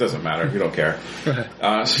whatever. It doesn't matter. You don't care.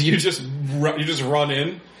 So you just run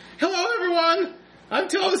in. Hello, everyone! I'm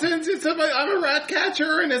Tillicent. I'm a rat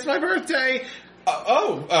catcher, and it's my birthday.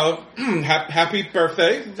 Happy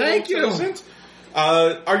birthday. Thank you. Tillicent.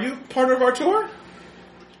 Are you part of our tour?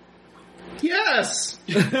 Yes.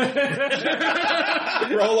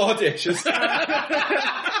 Roll audacious.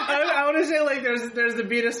 I want to say like there's the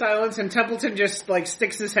beat of silence and Templeton just like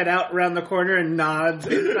sticks his head out around the corner and nods.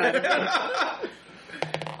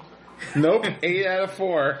 Nope. 8 out of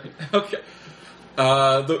 4. Okay.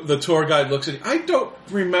 The tour guide looks at you. I don't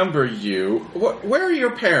remember you. Where are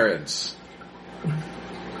your parents?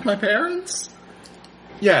 My parents?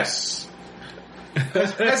 Yes.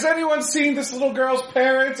 Has anyone seen this little girl's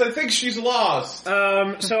parents? I think she's lost.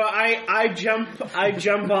 So I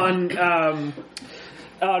jump on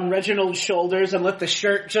Reginald's shoulders and let the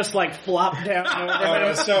shirt just like flop down over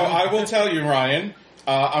him. So I will tell you, Ryan.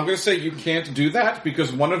 I'm going to say you can't do that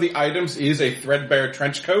because one of the items is a threadbare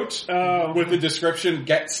trench coat with the description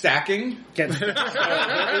 "Get stacking."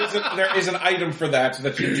 There is an item for that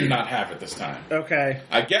you do not have at this time. Okay.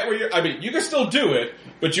 I get where you're. I mean, you can still do it,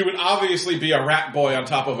 but you would obviously be a rat boy on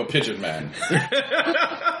top of a pigeon man.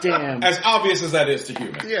 Damn. As obvious as that is to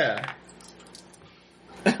humans. Yeah.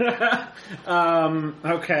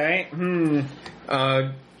 Okay.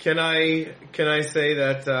 Can I say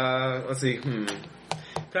that? Let's see.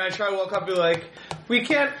 Can I try to walk up and be like, we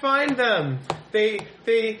can't find them. They.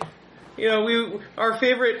 Our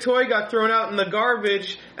favorite toy got thrown out in the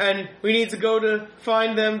garbage, and we need to go to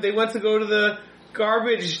find them. They went to go to the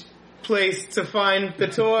garbage place to find the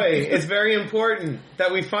toy. It's very important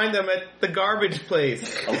that we find them at the garbage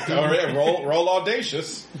place. All right, roll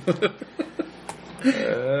audacious. 2.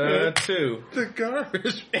 The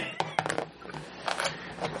garbage.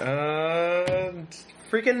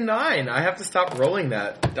 Freaking 9. I have to stop rolling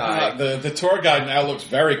that die. The tour guide now looks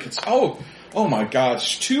very oh my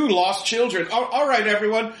gosh, 2 lost children. All right,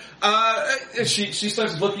 everyone. She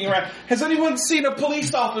starts looking around. Has anyone seen a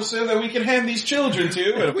police officer that we can hand these children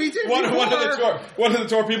to? And We did one of the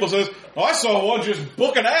tour people says, I saw one just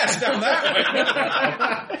book an ass down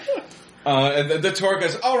that way. And the tour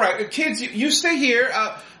goes, all right, kids, you stay here.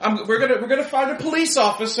 We're gonna find a police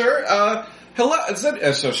officer. Hello.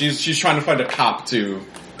 So she's trying to find a cop to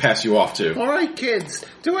pass you off to. All right, kids.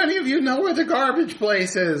 Do any of you know where the garbage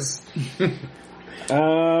place is?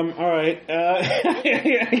 All right.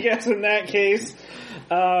 I guess in that case,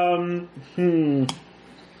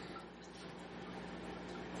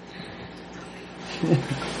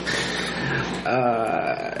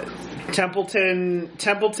 Templeton,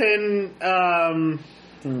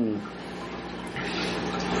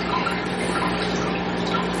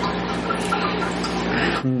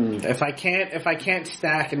 If I can't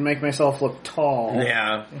stack and make myself look tall.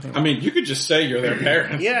 Yeah. I mean, you could just say you're their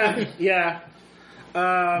parents. Yeah.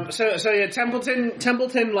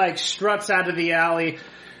 Templeton like struts out of the alley.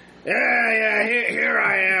 Yeah, here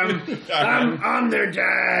I am. I'm their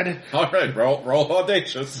dad. All right, roll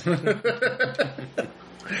audacious.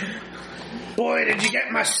 Boy, did you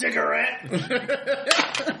get my cigarette?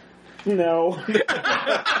 No.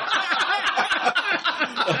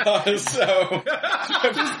 So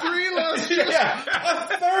Just 3 lost. yeah, a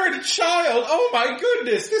 3rd child. Oh my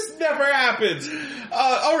goodness, this never happens.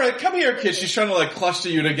 All right, come here, kid. She's trying to like cluster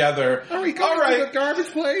you together. Are we going to the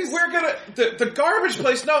garbage place? We're gonna the garbage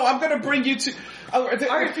place. No, I'm gonna bring you to.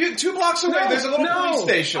 A few 2 blocks away, there's a little police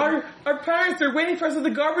station. Our parents are waiting for us at the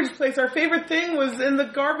garbage place. Our favorite thing was in the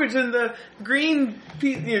garbage and the green.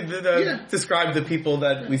 Describe the people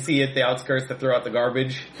that we see at the outskirts that throw out the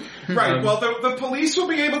garbage. Right. Well, the police will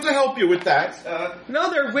be able to help you with that. No,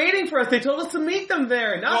 they're waiting for us. They told us to meet them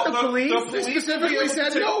there, not the police. They specifically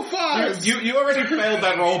said no fives. You already failed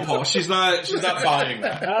that roll, Paul. She's not buying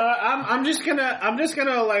that. I'm just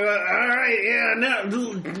gonna like, all right, yeah, no,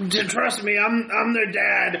 trust me, I'm their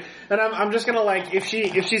dad, and I'm just gonna like, if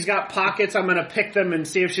she's got pockets, I'm gonna pick them and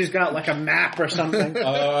see if she's got like a map or something.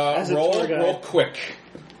 Roll quick.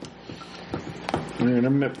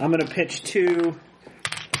 I'm gonna pitch 2.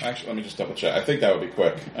 Actually, let me just double check. I think that would be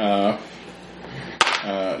quick. Yeah.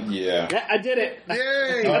 Yeah, I did it.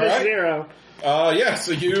 Yay! Got All right. a 0. Yeah.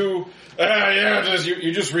 So you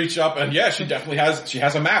just reach up and yeah, she definitely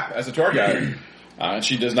has a map as a tour guide.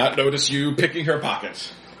 She does not notice you picking her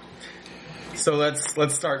pockets. So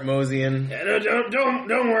let's start moseying.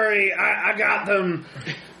 Don't worry, I got them.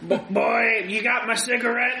 Boy, you got my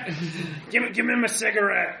cigarette? Give me my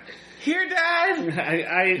cigarette. Here, Dad.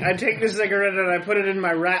 I take the cigarette and I put it in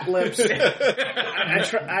my rat lips.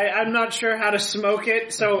 I'm not sure how to smoke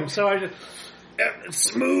it, so I just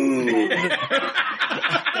smooth.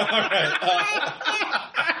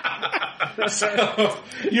 So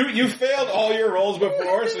you failed all your rolls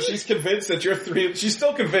before, so she's convinced that she's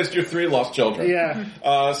still convinced you're 3 lost children.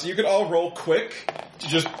 Yeah. So you could all roll quick to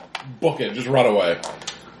just book it, just run away.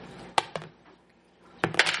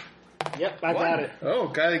 Yep, I got it. Oh,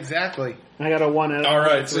 God, exactly. I got a 1 out of All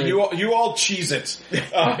right, 3. so you all cheese it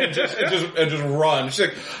and just run. She's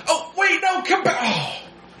like, oh wait, no, come back. Oh.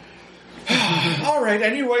 All right.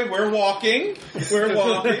 Anyway, we're walking. She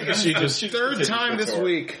 3rd time this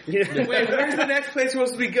week. Wait, where's the next place we're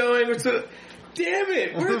supposed to be going? Damn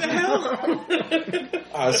it! Where the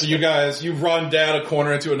hell? So you run down a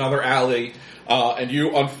corner into another alley, and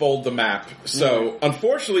you unfold the map. So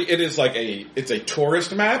unfortunately, it's a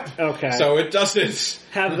tourist map. Okay. So it doesn't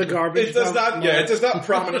have the garbage. It does dump? not. Yeah, it does not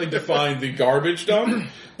prominently define the garbage dump.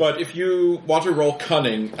 But if you want to roll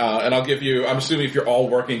cunning, and I'll give you, I'm assuming if you're all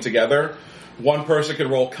working together, one person can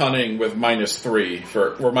roll cunning with -3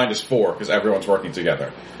 or -4 because everyone's working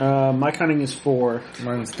together. My cunning is 4.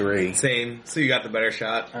 Mine's 3. Same. So you got the better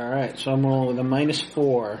shot. Alright, so I'm rolling with a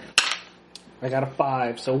 -4. I got a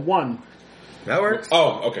 5, so 1. That works.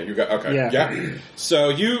 Oh, okay. You got okay. Yeah. So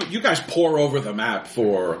you guys pour over the map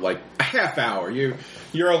for like a half hour. You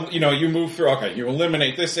move through. Okay, you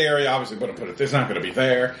eliminate this area. Obviously, but it's not going to be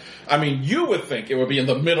there. I mean, you would think it would be in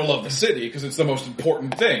the middle of the city because it's the most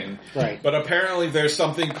important thing. Right. But apparently, there's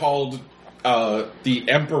something called the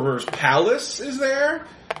Emperor's Palace. Is there?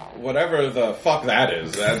 Whatever the fuck that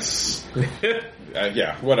is. That's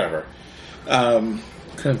yeah. Whatever.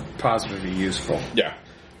 Could possibly be useful. Yeah.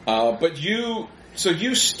 But you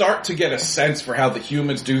start to get a sense for how the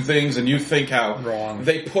humans do things, and you think how Wrong.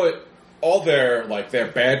 they put all their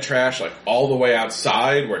bad trash all the way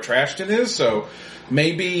outside where Trashton is. So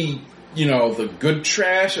maybe the good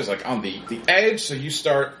trash is on the edge. So you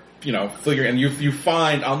start figuring, and you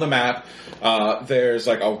find on the map there's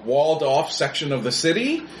a walled off section of the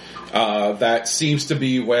city that seems to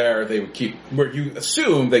be where you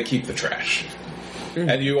assume they keep the trash.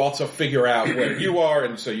 And you also figure out where you are,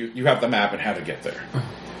 and so you have the map and how to get there.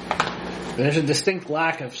 There's a distinct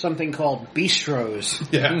lack of something called bistros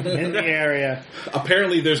Yeah. in the area.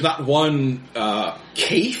 Apparently there's not one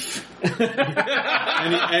cave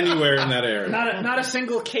anywhere in that area. Not a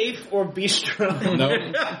single cave or bistro. No.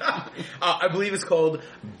 I believe it's called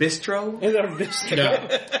Bistro. Is there a bistro?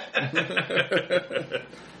 No.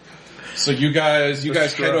 So you guys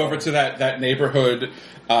head over to that neighborhood,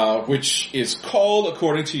 which is called,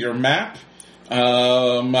 according to your map,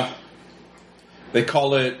 they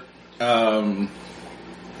call it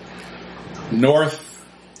North.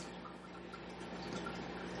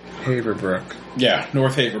 Haverbrook. Yeah,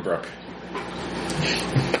 North Haverbrook.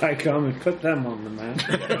 I come and put them on the map.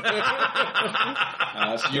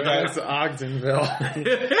 So you guys,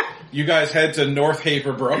 Ogdenville. you guys head to North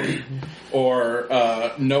Haverbrook, or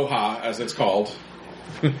Noha, as it's called.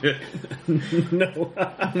 No.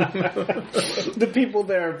 The people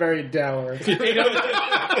there are very dour. They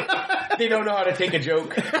don't know how to take a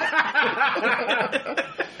joke.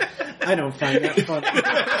 I don't find that funny.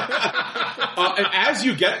 And as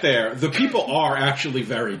you get there, the people are actually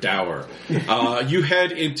very dour. You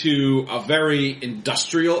head into a very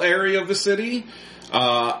industrial area of the city.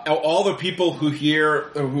 All the people who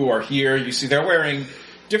are here, you see they're wearing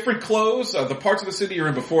different clothes. The parts of the city you're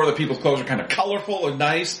in before, the people's clothes are kind of colorful and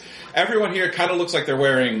nice. Everyone here kind of looks like they're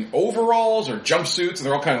wearing overalls or jumpsuits, and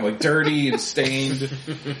they're all kind of dirty and stained.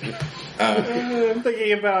 I'm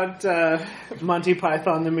thinking about Monty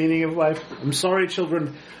Python, The Meaning of Life. I'm sorry,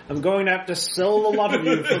 children. I'm going to have to sell a lot of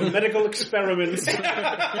you for medical experiments. Kind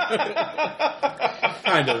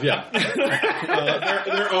of, yeah.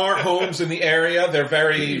 There are homes in the area. They're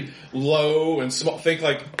very low and small. Think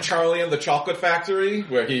like Charlie and the Chocolate Factory,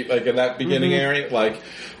 where he, in that beginning area,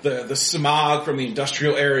 the smog from the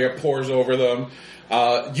industrial area pours over them.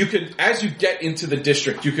 You can, as you get into the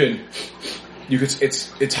district,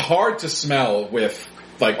 it's hard to smell with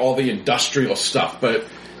all the industrial stuff, but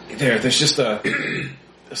there's just a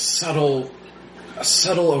subtle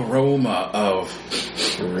aroma of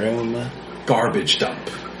garbage dump.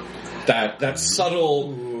 That subtle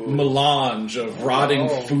melange of rotting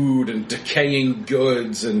food and decaying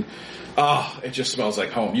goods, and it just smells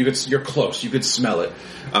like home. You're close. You could smell it.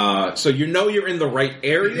 So you're in the right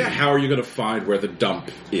area. How are you going to find where the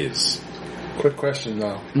dump is? Quick question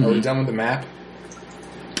though. Are we done with the map?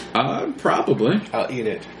 Probably. I'll eat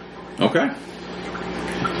it. Okay.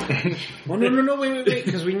 Well, no, wait,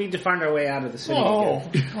 because we need to find our way out of the city.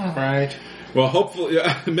 again. Alright. Well, hopefully,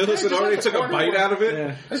 Millicent already took a bite out of it,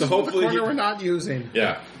 Yeah. so hopefully, the corner we're not using.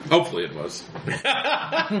 yeah, hopefully it was.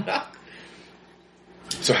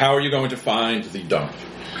 So, how are you going to find the dump?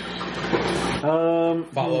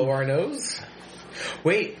 Follow our nose.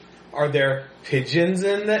 Wait, are there pigeons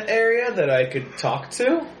in the area that I could talk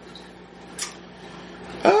to?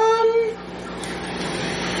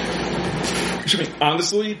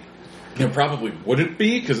 Honestly, there probably wouldn't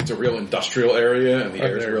be because it's a real industrial area and the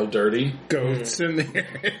air is real dirty. Goats in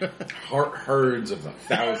there. Herds of them,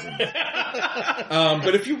 thousands.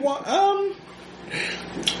 But if you want,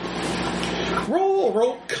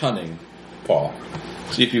 roll cunning, Paul.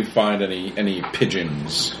 See if you find any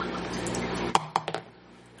pigeons.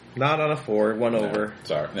 Not on a 4, one over.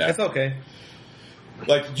 Sorry, yeah. It's okay.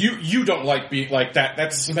 You don't like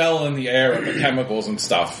that smell in the air of the chemicals and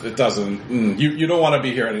stuff. It doesn't. You don't want to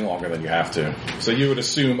be here any longer than you have to. So you would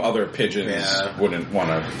assume other pigeons wouldn't want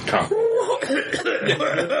to come.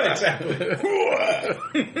 Exactly.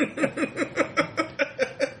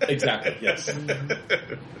 Exactly. Yes.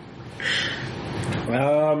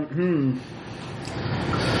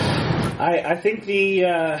 I think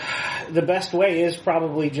the best way is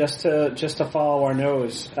probably just to follow our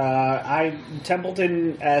nose.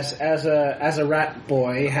 Templeton as a rat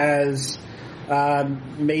boy has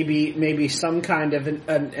maybe some kind of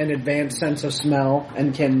an advanced sense of smell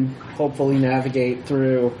and can hopefully navigate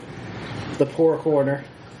through the poor corner.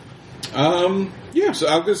 Yeah, so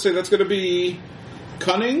I'm going to say that's going to be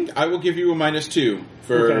cunning. I will give you a -2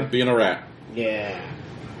 for being a rat. Yeah.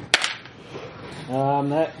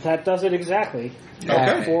 That does it exactly.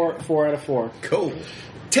 Okay. 4 out of 4. Cool.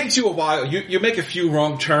 Takes you a while. You make a few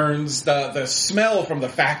wrong turns. The smell from the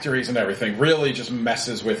factories and everything really just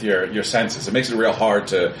messes with your senses. It makes it real hard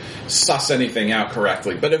to suss anything out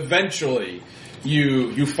correctly. But eventually,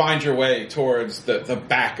 you find your way towards the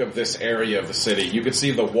back of this area of the city. You can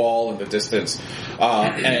see the wall in the distance,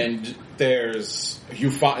 and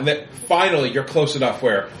finally you're close enough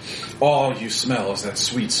where all you smell is that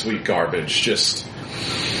sweet, sweet garbage. Just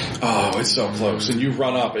it's so close. And you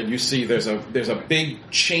run up and you see there's a big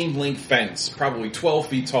chain link fence, probably 12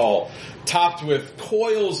 feet tall, topped with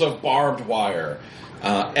coils of barbed wire.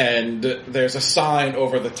 And there's a sign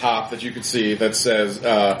over the top that you can see that says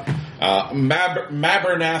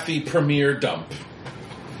Mabernathy Premier Dump.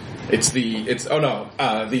 It's the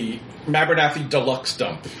Mabernathy Deluxe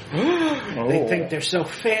Dump. They think they're so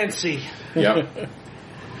fancy. Yep.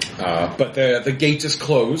 But the gate is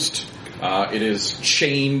closed. It is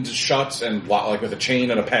chained shut and like with a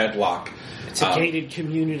chain and a padlock. It's a gated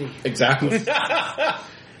community. Exactly.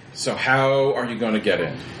 So how are you going to get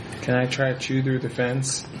in? Can I try to chew through the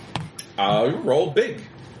fence? Roll big.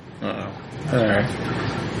 Alright.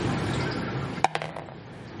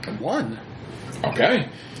 1. Okay.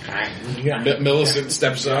 Millicent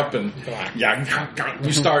steps up and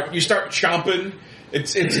you start chomping.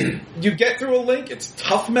 It's you get through a link. It's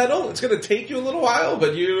tough metal. It's going to take you a little while,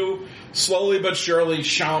 but you slowly but surely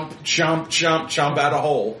chomp out a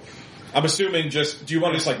hole. I'm assuming do you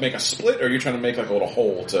want to just like make a split, or are you trying to make like a little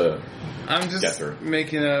hole to I'm get just through?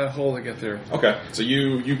 making a hole to get through. Okay, so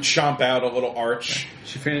you chomp out a little arch.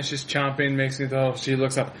 She finishes chomping, makes me though. She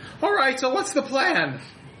looks up. All right, so what's the plan?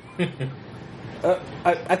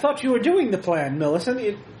 I thought you were doing the plan,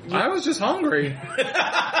 Millicent. I was just hungry.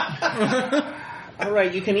 All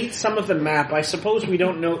right, you can eat some of the map. I suppose we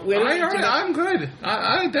don't know. I'm good.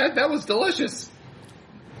 That was delicious.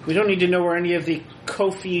 We don't need to know where any of the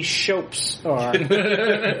Kofi Shopes are.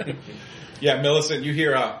 Yeah, Millicent, you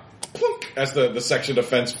hear a plunk as the section of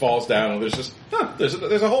fence falls down, and there's just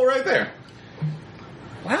there's a hole right there.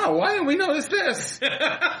 Wow, why didn't we notice this?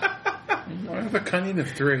 I have a cunning of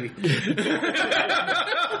 3.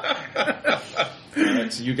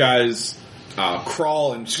 Alright, so you guys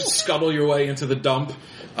crawl and scuttle your way into the dump.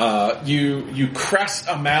 You crest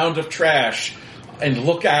a mound of trash and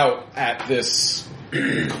look out at this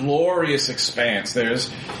glorious expanse. There's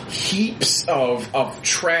heaps of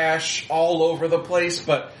trash all over the place,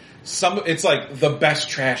 but it's like the best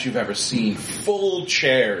trash you've ever seen. Full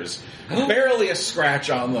chairs, barely a scratch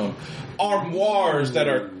on them. Armoires that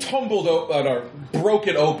are that are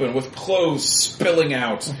broken open with clothes spilling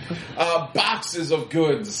out. Boxes of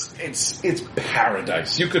goods. It's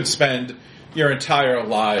paradise. You could spend your entire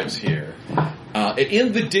lives here.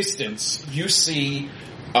 In the distance, you see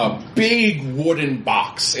a big wooden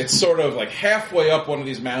box. It's sort of like halfway up one of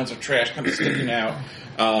these mounds of trash, kind of sticking out.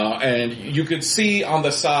 And you could see on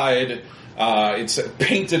the side, it's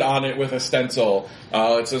painted on it with a stencil.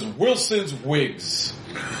 It says Wilson's Wigs.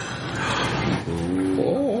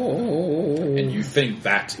 And you think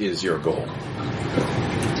that is your goal.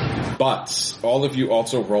 But all of you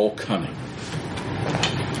also roll cunning.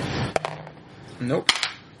 Nope.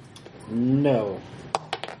 No.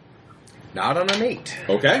 Not on an 8.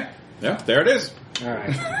 Okay. Yeah, there it is. All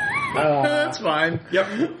right. That's fine.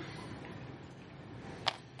 Yep.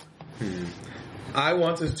 I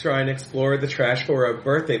want to try and explore the trash for a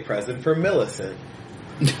birthday present for Millicent.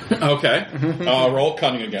 Okay. Roll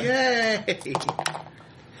cunning again. Yay!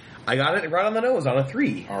 I got it right on the nose on a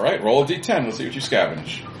 3. All right, roll a d10. Let's see what you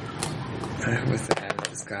scavenge. What's the added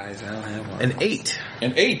disguise? I don't have one. An 8.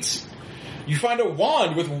 An 8. You find a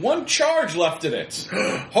wand with 1 charge left in it.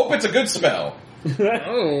 Hope it's a good spell.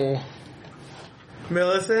 Oh.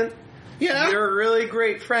 Millicent? Yeah? You're a really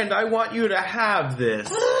great friend. I want you to have this.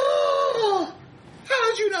 Oh, how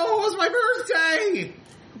did you know it was my birthday?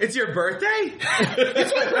 It's your birthday?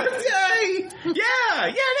 It's my birthday! Yeah,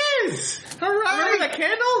 it is! Hooray! Remember the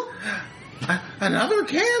candle? Another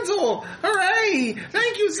candle! Hooray!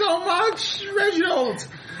 Thank you so much, Reginald!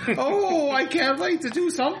 Oh, I can't wait to do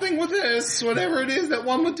something with this. Whatever it is that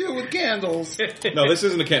one would do with candles. No, this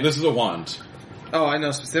isn't a can. This is a wand. Oh, I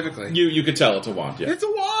know specifically. You could tell it's a wand. Yeah. It's a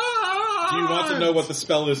wand! Do you want to know what the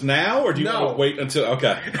spell is now, or do you No. want to wait until?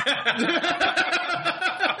 Okay.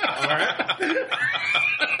 All right.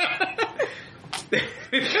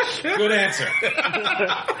 Good answer.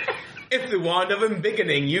 It's the wand of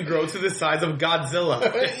embiggening. You grow to the size of Godzilla.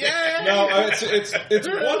 Yeah! No, it's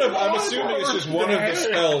one of. I'm assuming it's just one of the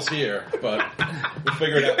spells here, but we'll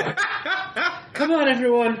figure it out. Come on,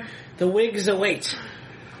 everyone. The wigs await.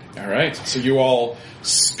 All right, so you all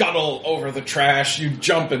scuttle over the trash. You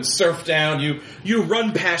jump and surf down. You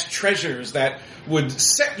run past treasures that would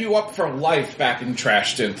set you up for life back in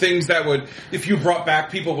Trashton. Things that would, if you brought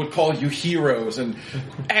back, people would call you heroes and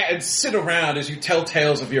sit around as you tell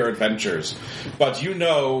tales of your adventures. But you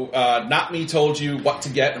know, Not Me told you what to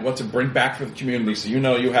get and what to bring back for the community, so you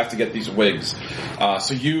know you have to get these wigs.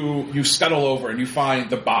 So you scuttle over and you find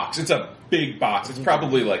the box. It's a big box. It's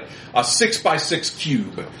probably like a 6x6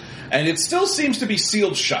 cube. And it still seems to be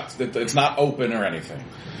sealed shut. It's not open or anything.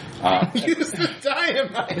 Use the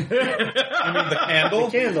dynamite! You mean the candle?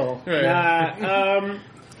 The candle. Right.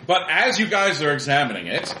 But as you guys are examining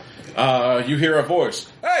it, you hear a voice.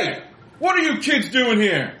 Hey, what are you kids doing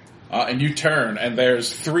here? And you turn, and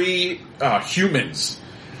there's 3 humans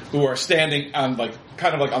who are standing on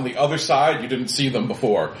kind of on the other side. You didn't see them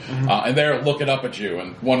before. Mm-hmm. And they're looking up at you,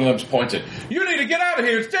 and one of them's pointed. You need to get out of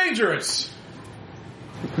here, it's dangerous!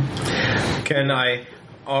 Can I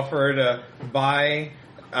offer to buy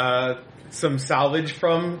some salvage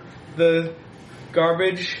from the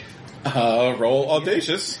garbage? Roll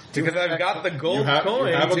audacious. Because I've got the gold coin.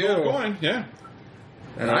 You have a too. gold coin, yeah.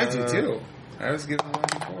 And I do too. I was given one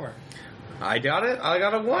before. I got it. I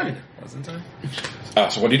got a 1. Wasn't I?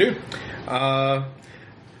 So what do you do? I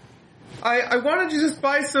wanted to just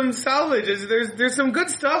buy some salvage. There's some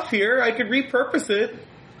good stuff here. I could repurpose it.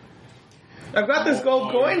 I've got this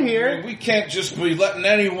gold coin here. We can't just be letting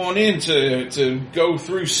anyone in to go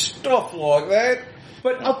through stuff like that.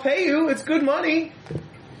 But I'll pay you. It's good money.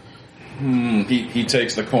 He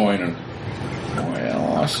takes the coin and,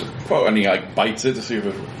 well, I suppose, and he bites it to see if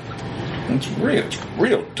it's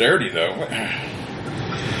real dirty though.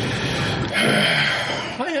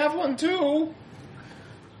 I have one too.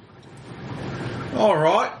 All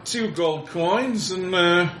right, 2 gold coins and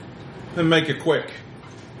make it quick.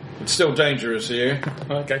 It's still dangerous here.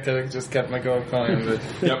 Like I could have just kept my gold coin, but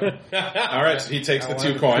Yep. All right, so he takes the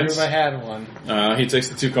 2 coins. I had one. He takes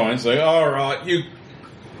the 2 coins. Like, all right, you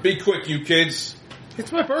be quick, you kids.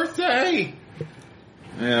 It's my birthday.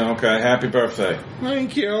 Yeah, okay. Happy birthday.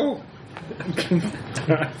 Thank you.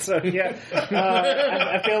 So yeah,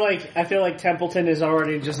 I feel like Templeton is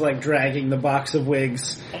already just dragging the box of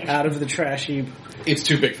wigs out of the trash heap. It's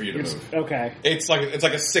too big for you to move. Okay. It's like a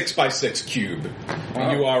 6x6 cube.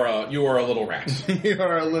 Wow. You are a little rat. You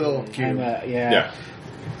are a little cute. Yeah.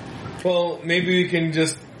 Well, maybe we can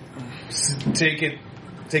just take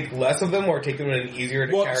less of them, or take them in an easier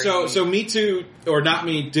to carry. So Me Too, or Not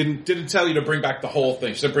Me, didn't tell you to bring back the whole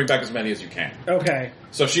thing. She said bring back as many as you can. Okay.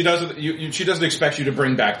 So she doesn't. She doesn't expect you to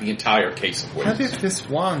bring back the entire case of What wigs. if this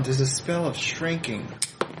wand is a spell of shrinking?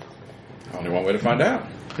 Only one way to find out.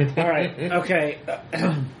 All right. Okay.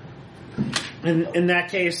 In that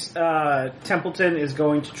case, Templeton is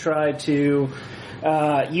going to try to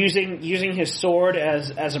using his sword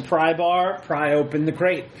as a pry bar, pry open the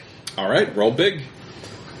crate. All right, roll big.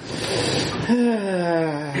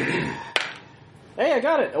 Hey, I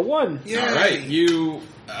got it. A 1. Yay. All right, you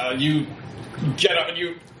get up and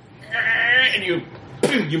you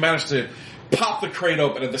manage to pop the crate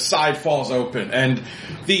open, and the side falls open, and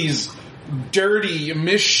these dirty,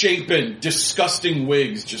 misshapen, disgusting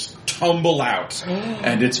wigs just tumble out,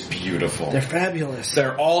 and it's beautiful. They're fabulous.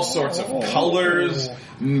 They're all sorts of colors,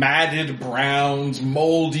 matted browns,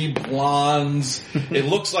 moldy blondes. It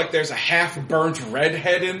looks like there's a half-burnt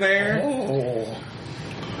redhead in there. Oh.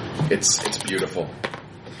 It's beautiful.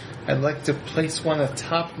 I'd like to place one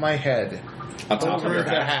atop my head. On top of Over your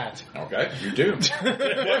the hat. hat. Okay, you do.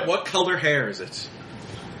 what color hair is it?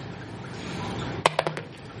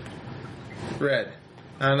 Red.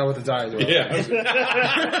 I don't know what the dyes are. Yeah.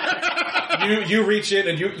 you reach in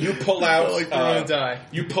and you pull out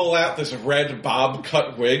you pull out this red bob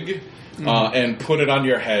cut wig and put it on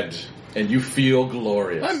your head, and you feel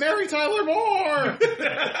glorious. I'm Mary Tyler Moore!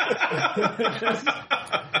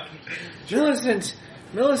 Millicent,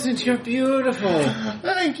 Millicent, you're beautiful.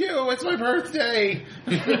 Thank you. It's my birthday.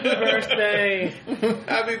 Birthday.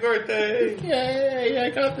 Happy birthday! Yay! I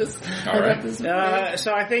got this. All right.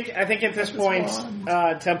 So I think at this point,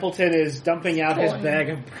 Templeton is dumping out his bag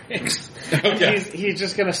of bricks. Okay. He's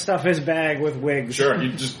just gonna stuff his bag with wigs. Sure,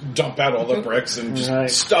 you just dump out all the bricks and just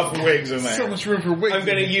Right. stuff wigs in there. So much room for wigs. I'm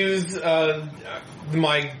gonna use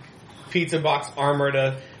my pizza box armor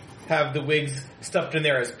to have the wigs stuffed in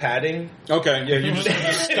there as padding. Okay, yeah, you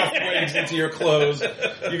just stuff wigs into your clothes.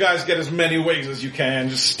 You guys get as many wigs as you can.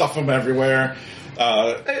 Just stuff them everywhere.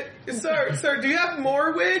 Sir, do you have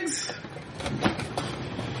more wigs?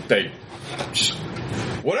 They just,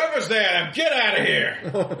 whatever's there, get out of here.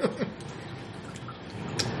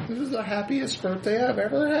 This is the happiest birthday I've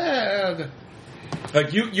ever had.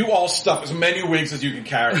 Like you all stuff as many wigs as you can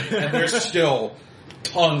carry, and there's still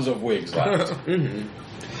tons of wigs left.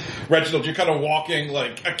 Reginald, you're kind of walking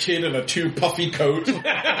like a kid in a too puffy coat. You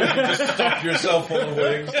just stuff yourself full of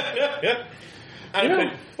wigs. I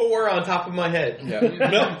put 4 on top of my head.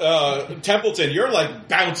 Yeah. Templeton, you're like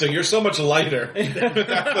bouncing. You're so much lighter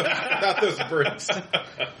without those bricks.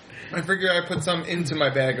 I figure I put some into my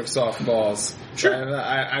bag of softballs. Sure.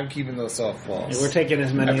 I'm keeping those softballs. We're taking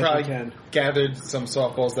as many I as we probably can. gathered some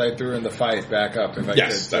softballs that I threw in the fight back up if I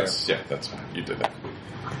Yes, could. that's fine. You did that.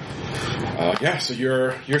 So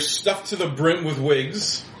you're stuffed to the brim with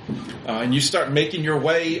wigs, and you start making your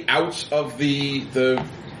way out of the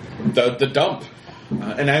dump.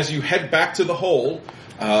 And as you head back to the hole,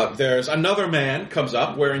 there's another man comes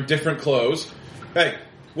up wearing different clothes. Hey,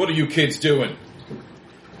 what are you kids doing?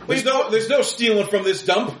 There's no stealing from this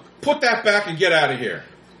dump. Put that back and get out of here.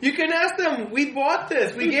 You can ask them. We bought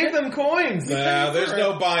this. We gave them coins. There's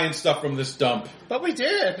no buying stuff from this dump. But we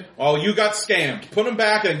did. Oh, you got scammed. Put them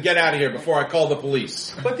back and get out of here before I call the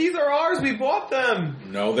police. But these are ours. We bought them.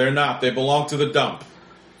 No, they're not. They belong to the dump.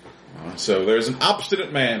 So there's an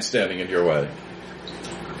obstinate man standing in your way.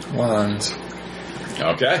 Wands.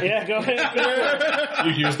 Okay. Yeah, go ahead.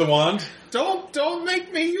 You use the wand? Don't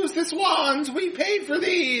make me use this wand. We paid for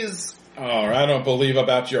these. Oh, I don't believe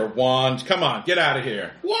about your wand. Come on, get out of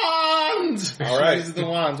here. Wand! All right. These are the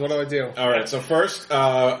wands. What do I do? All right, so first,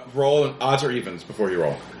 roll an odds or evens before you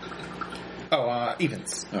roll. Oh,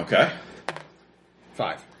 evens. Okay.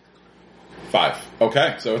 5. 5.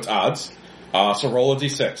 Okay, so it's odds. So roll a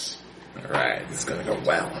d6. Alright, this is gonna go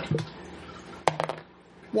well.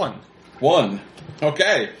 1. 1.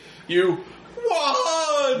 Okay. You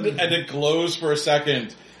won! And it glows for a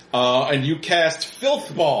second. And you cast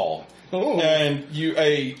Filth Ball. Oh. And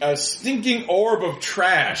a stinking orb of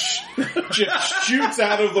trash just shoots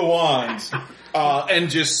out of the wand. And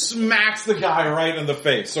just smacks the guy right in the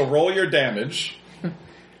face. So roll your damage.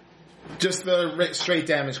 Just the straight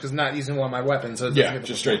damage, because not using one of my weapons. So it doesn't Yeah, get the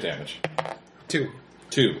just straight damage. 2.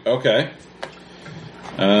 2. Okay.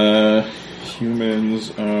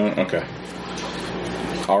 Humans. Okay.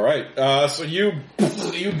 All right. So you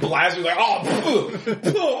blast me like,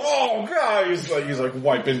 oh god! He's like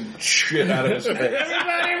wiping shit out of his face.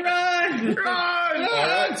 Everybody run! Run! All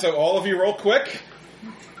right. So all of you roll quick.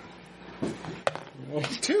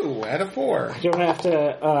 2 out of 4. You don't have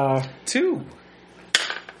to, 2.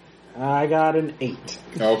 I got an 8.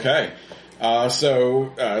 Okay.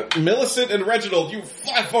 So Millicent and Reginald, you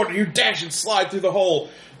fly forward, you dash and slide through the hole.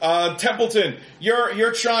 Templeton,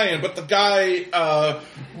 you're trying, but the guy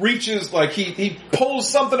reaches, like he pulls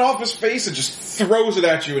something off his face and just throws it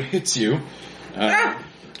at you and hits you.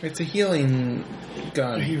 It's a healing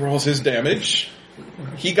gun. He rolls his damage.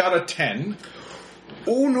 He got a 10.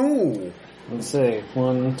 Oh no! Let's see.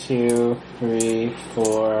 1, 2, 3,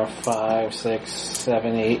 4, 5, 6,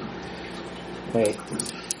 7, 8. Wait.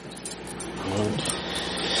 1,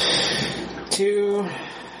 2,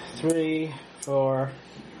 3, 4,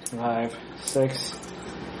 5, 6,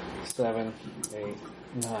 7, 8,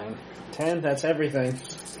 9, 10. That's everything.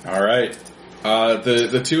 All right.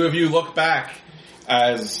 The two of you look back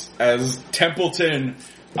as Templeton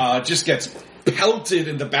just gets pelted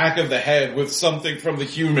in the back of the head with something from the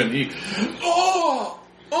human. He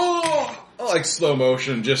like slow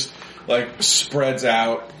motion, just like spreads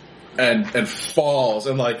out and falls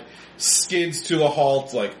and like skids to a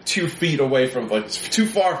halt, like 2 feet away from, like too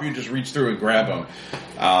far for you to just reach through and grab him.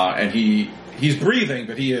 And he's breathing,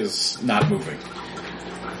 but he is not moving.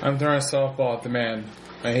 I'm throwing a softball at the man.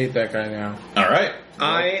 I hate that guy now. All right.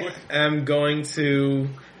 I am going to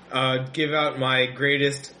give out my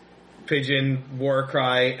greatest pigeon war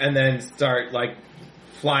cry and then start like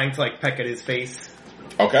flying to like peck at his face.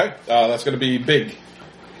 Okay. That's going to be big.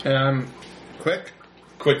 And I'm quick?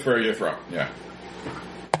 Quick for your throw. Yeah.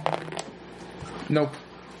 Nope.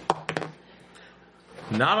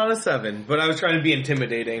 Not on a 7, but I was trying to be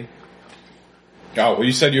intimidating. Oh, well,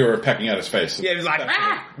 you said you were pecking at his face. Yeah, he was like,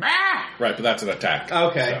 Right, but that's an attack.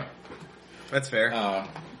 Okay. That's fair.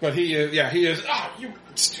 But he is.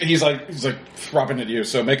 He's like rubbing at you.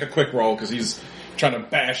 So make a quick roll because he's trying to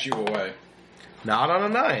bash you away. Not on a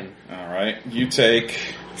 9. All right, you take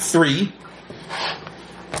 3.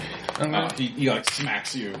 I'm He like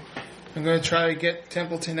smacks you. going to try to get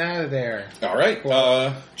Templeton out of there. All right,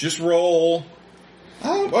 just roll.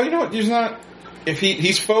 Oh, well, you know what? He's not. If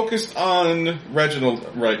he's focused on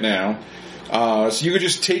Reginald right now, so you could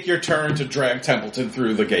just take your turn to drag Templeton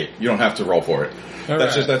through the gate. You don't have to roll for it.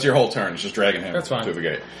 That's your whole turn. It's just dragging him That's fine. through the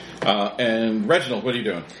gate. And Reginald, what are you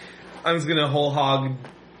doing? I'm just gonna whole hog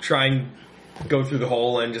try and go through the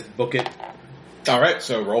hole and just book it. All right,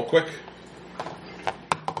 so roll quick.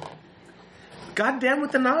 Goddamn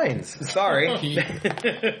with the 9s. Sorry.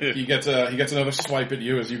 He gets another swipe at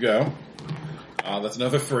you as you go. That's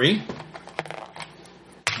another 3.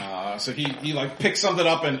 So he like picks something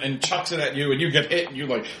up and chucks it at you, and you get hit, and you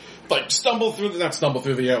like stumble through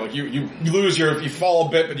the air, like you fall a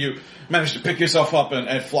bit, but you manage to pick yourself up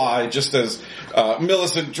and fly just as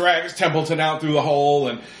Millicent drags Templeton out through the hole,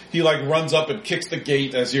 and he like runs up and kicks the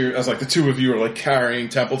gate as like the two of you are like carrying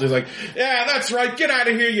Templeton. He's like, yeah, that's right, get out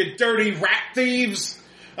of here, you dirty rat thieves!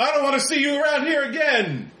 I don't want to see you around here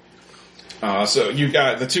again. So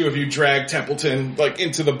the two of you drag Templeton like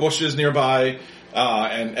into the bushes nearby.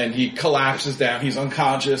 And he collapses down. He's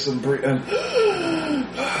unconscious and so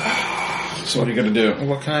what are you going to do?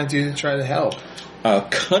 What can I do to try to help?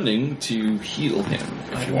 Cunning to heal him.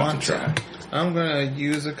 If you want to try. I'm going to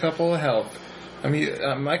use a couple of help.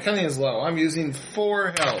 My cunning is low. I'm using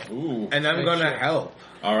 4 help. Ooh. And I'm gonna help.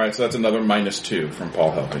 All right, so that's another -2 from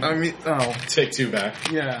Paul helping. Take 2 back.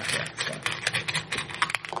 Yeah.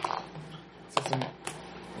 So it's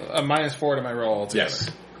a -4 to my roll altogether.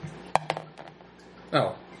 Yes.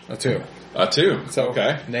 Oh, a 2. A 2. So,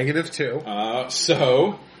 okay. -2.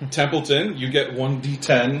 So, Templeton, you get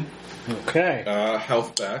 1d10 Okay.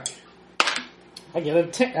 health back. I get a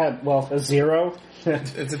 10. A 0.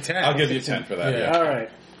 It's a 10. I'll give you 10 for that. Yeah. All right.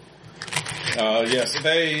 Yes,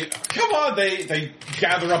 they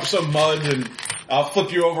gather up some mud and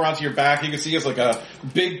flip you over onto your back. You can see he has like a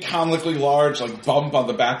big comically large like bump on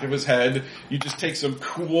the back of his head. You just take some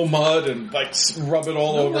cool mud and like rub it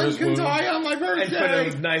all over his wound. die on my And birthday.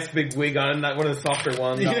 put a nice big wig on, not one of the softer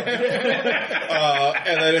ones. And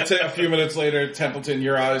then a few minutes later, Templeton,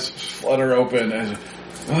 your eyes flutter open and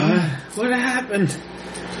What happened?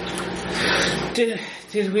 Did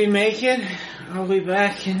we make it? Are we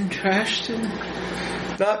back in Trashton?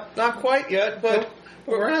 Not quite yet, but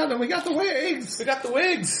We're out and we got the wigs. we got the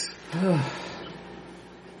wigs.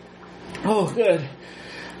 Oh, good.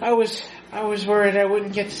 I was worried I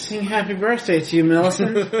wouldn't get to sing Happy Birthday to you,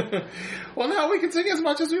 Millicent. Well, now we can sing as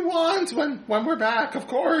much as we want when we're back, of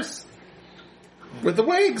course. With the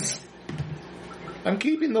wigs. I'm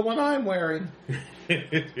keeping the one I'm wearing.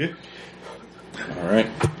 all right.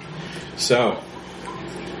 So,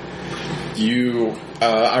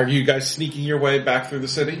 are you guys sneaking your way back through the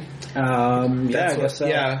city? Yeah, I guess so.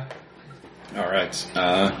 Yeah. All right.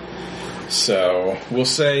 So we'll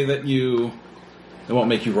say that it won't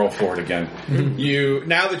make you roll for it again.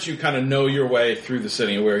 Now that you kind of know your way through the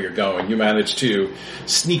city and where you're going, you manage to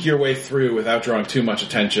sneak your way through without drawing too much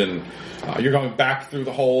attention. You're going back through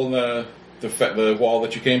the hole in the wall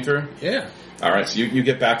that you came through. Yeah. All right. So you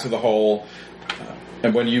get back to the hole,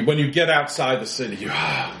 and when you get outside the city, you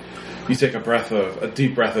take a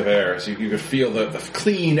deep breath of air, so you could feel the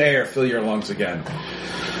clean air fill your lungs again.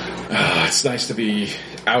 It's nice to be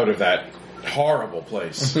out of that horrible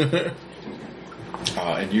place.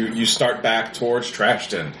 And you start back towards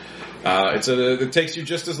Trashton. It takes you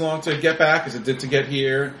just as long to get back as it did to get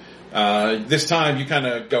here. This time you kind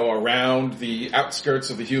of go around the outskirts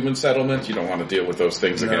of the human settlement. You don't want to deal with those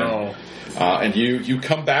things again. And you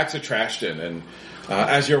come back to Trashton, and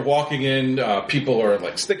as you're walking in, people are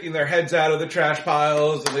like sticking their heads out of the trash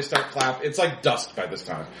piles, and they start clapping. It's like dusk by this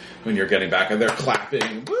time when you're getting back, and they're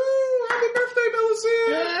clapping. Woo! Happy birthday, Millicent!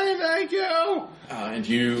 Yay, thank you! And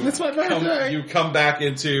It's my birthday. you come back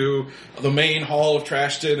into the main hall of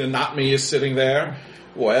Trashton, and Not Me is sitting there.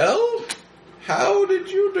 Well, how did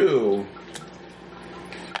you do?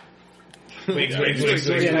 Wigs.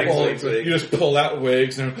 You just pull out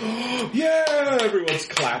wigs and yeah, everyone's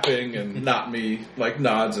clapping, and Not Me like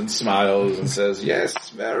nods and smiles and says, "Yes,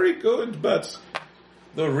 very good, but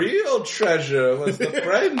the real treasure was the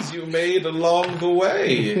friends you made along the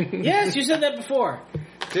way." Yes, you said that before.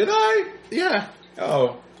 Did I? Yeah.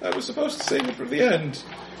 Oh, I was supposed to save it for the end.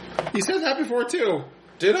 You said that before, too.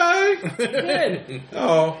 Did I? Good.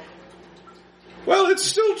 Oh. Well, it's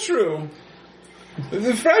still true.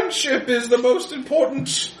 The friendship is the most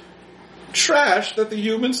important trash that the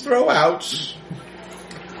humans throw out.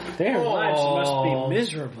 Their lives must be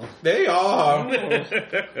miserable. They are.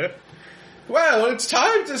 Well, it's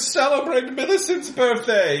time to celebrate Millicent's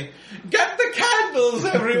birthday. Get the candles,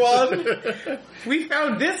 everyone. We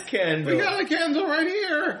found this candle. We got a candle right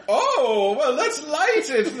here. Oh, well, let's light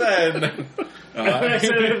it then.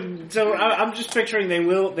 So I'm just picturing they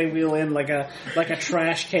wheel in like a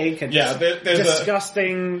trash cake. And Yeah, there's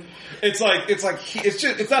disgusting. It's not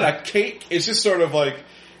a cake. It's just sort of like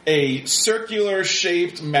a circular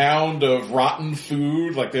shaped mound of rotten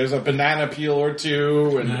food. Like there's a banana peel or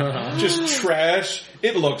two and just trash.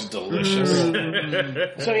 It looks delicious.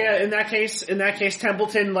 So yeah, in that case,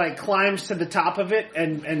 Templeton like climbs to the top of it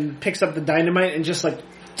and picks up the dynamite and just like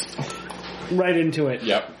right into it.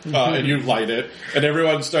 Yep. And you light it, and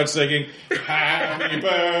everyone starts singing "Happy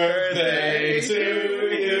Birthday to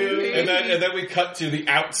you," and then we cut to the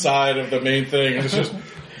outside of the main thing, and it's just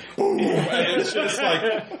boom, and it's just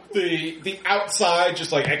like the outside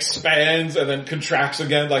just like expands and then contracts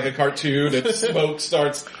again like a cartoon, and smoke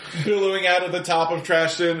starts billowing out of the top of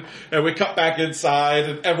Trashton, and we cut back inside,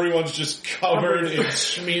 and everyone's just covered in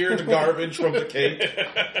smeared garbage from the cake.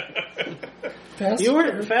 You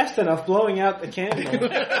weren't fast enough blowing out the candle.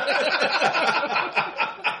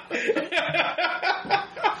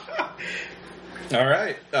 All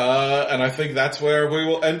right, and I think that's where we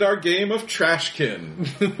will end our game of Trashkin.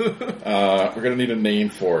 We're going to need a name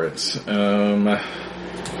for it.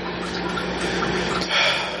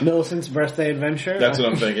 Millicent's birthday adventure. That's what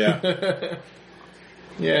I'm thinking, yeah.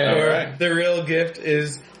 Yeah. All right. The real gift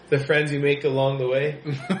is the friends you make along the way.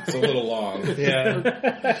 It's a little long.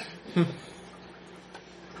 Yeah.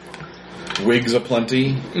 Wigs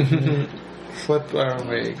aplenty. Flip our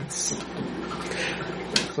wigs.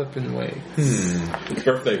 Flippin' wigs.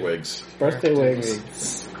 Birthday wigs. Birthday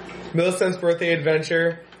wigs. Millicent's birthday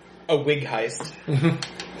adventure, a wig heist.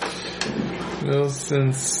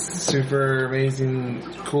 Millicent's super amazing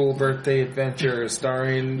cool birthday adventure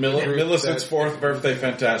starring Millicent's fourth birthday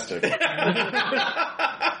fantastic.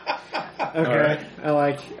 Okay, right. I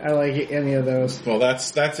like any of those. Well,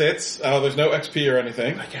 that's it. There's no XP or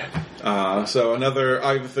anything. So another,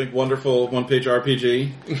 I think, wonderful one-page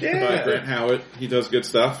RPG by Grant Howitt. He does good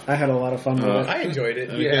stuff. I had a lot of fun with it. I enjoyed it.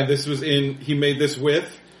 And again, he made this with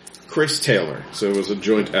Chris Taylor, so it was a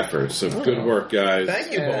joint effort. So good work, guys.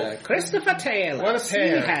 Thank you both. Christopher Taylor. What a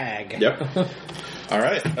pair. Hag. Yep. All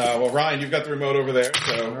right. Well, Ryan, you've got the remote over there.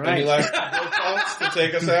 So right. any last thoughts to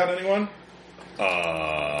take us out, anyone?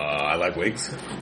 I like wigs.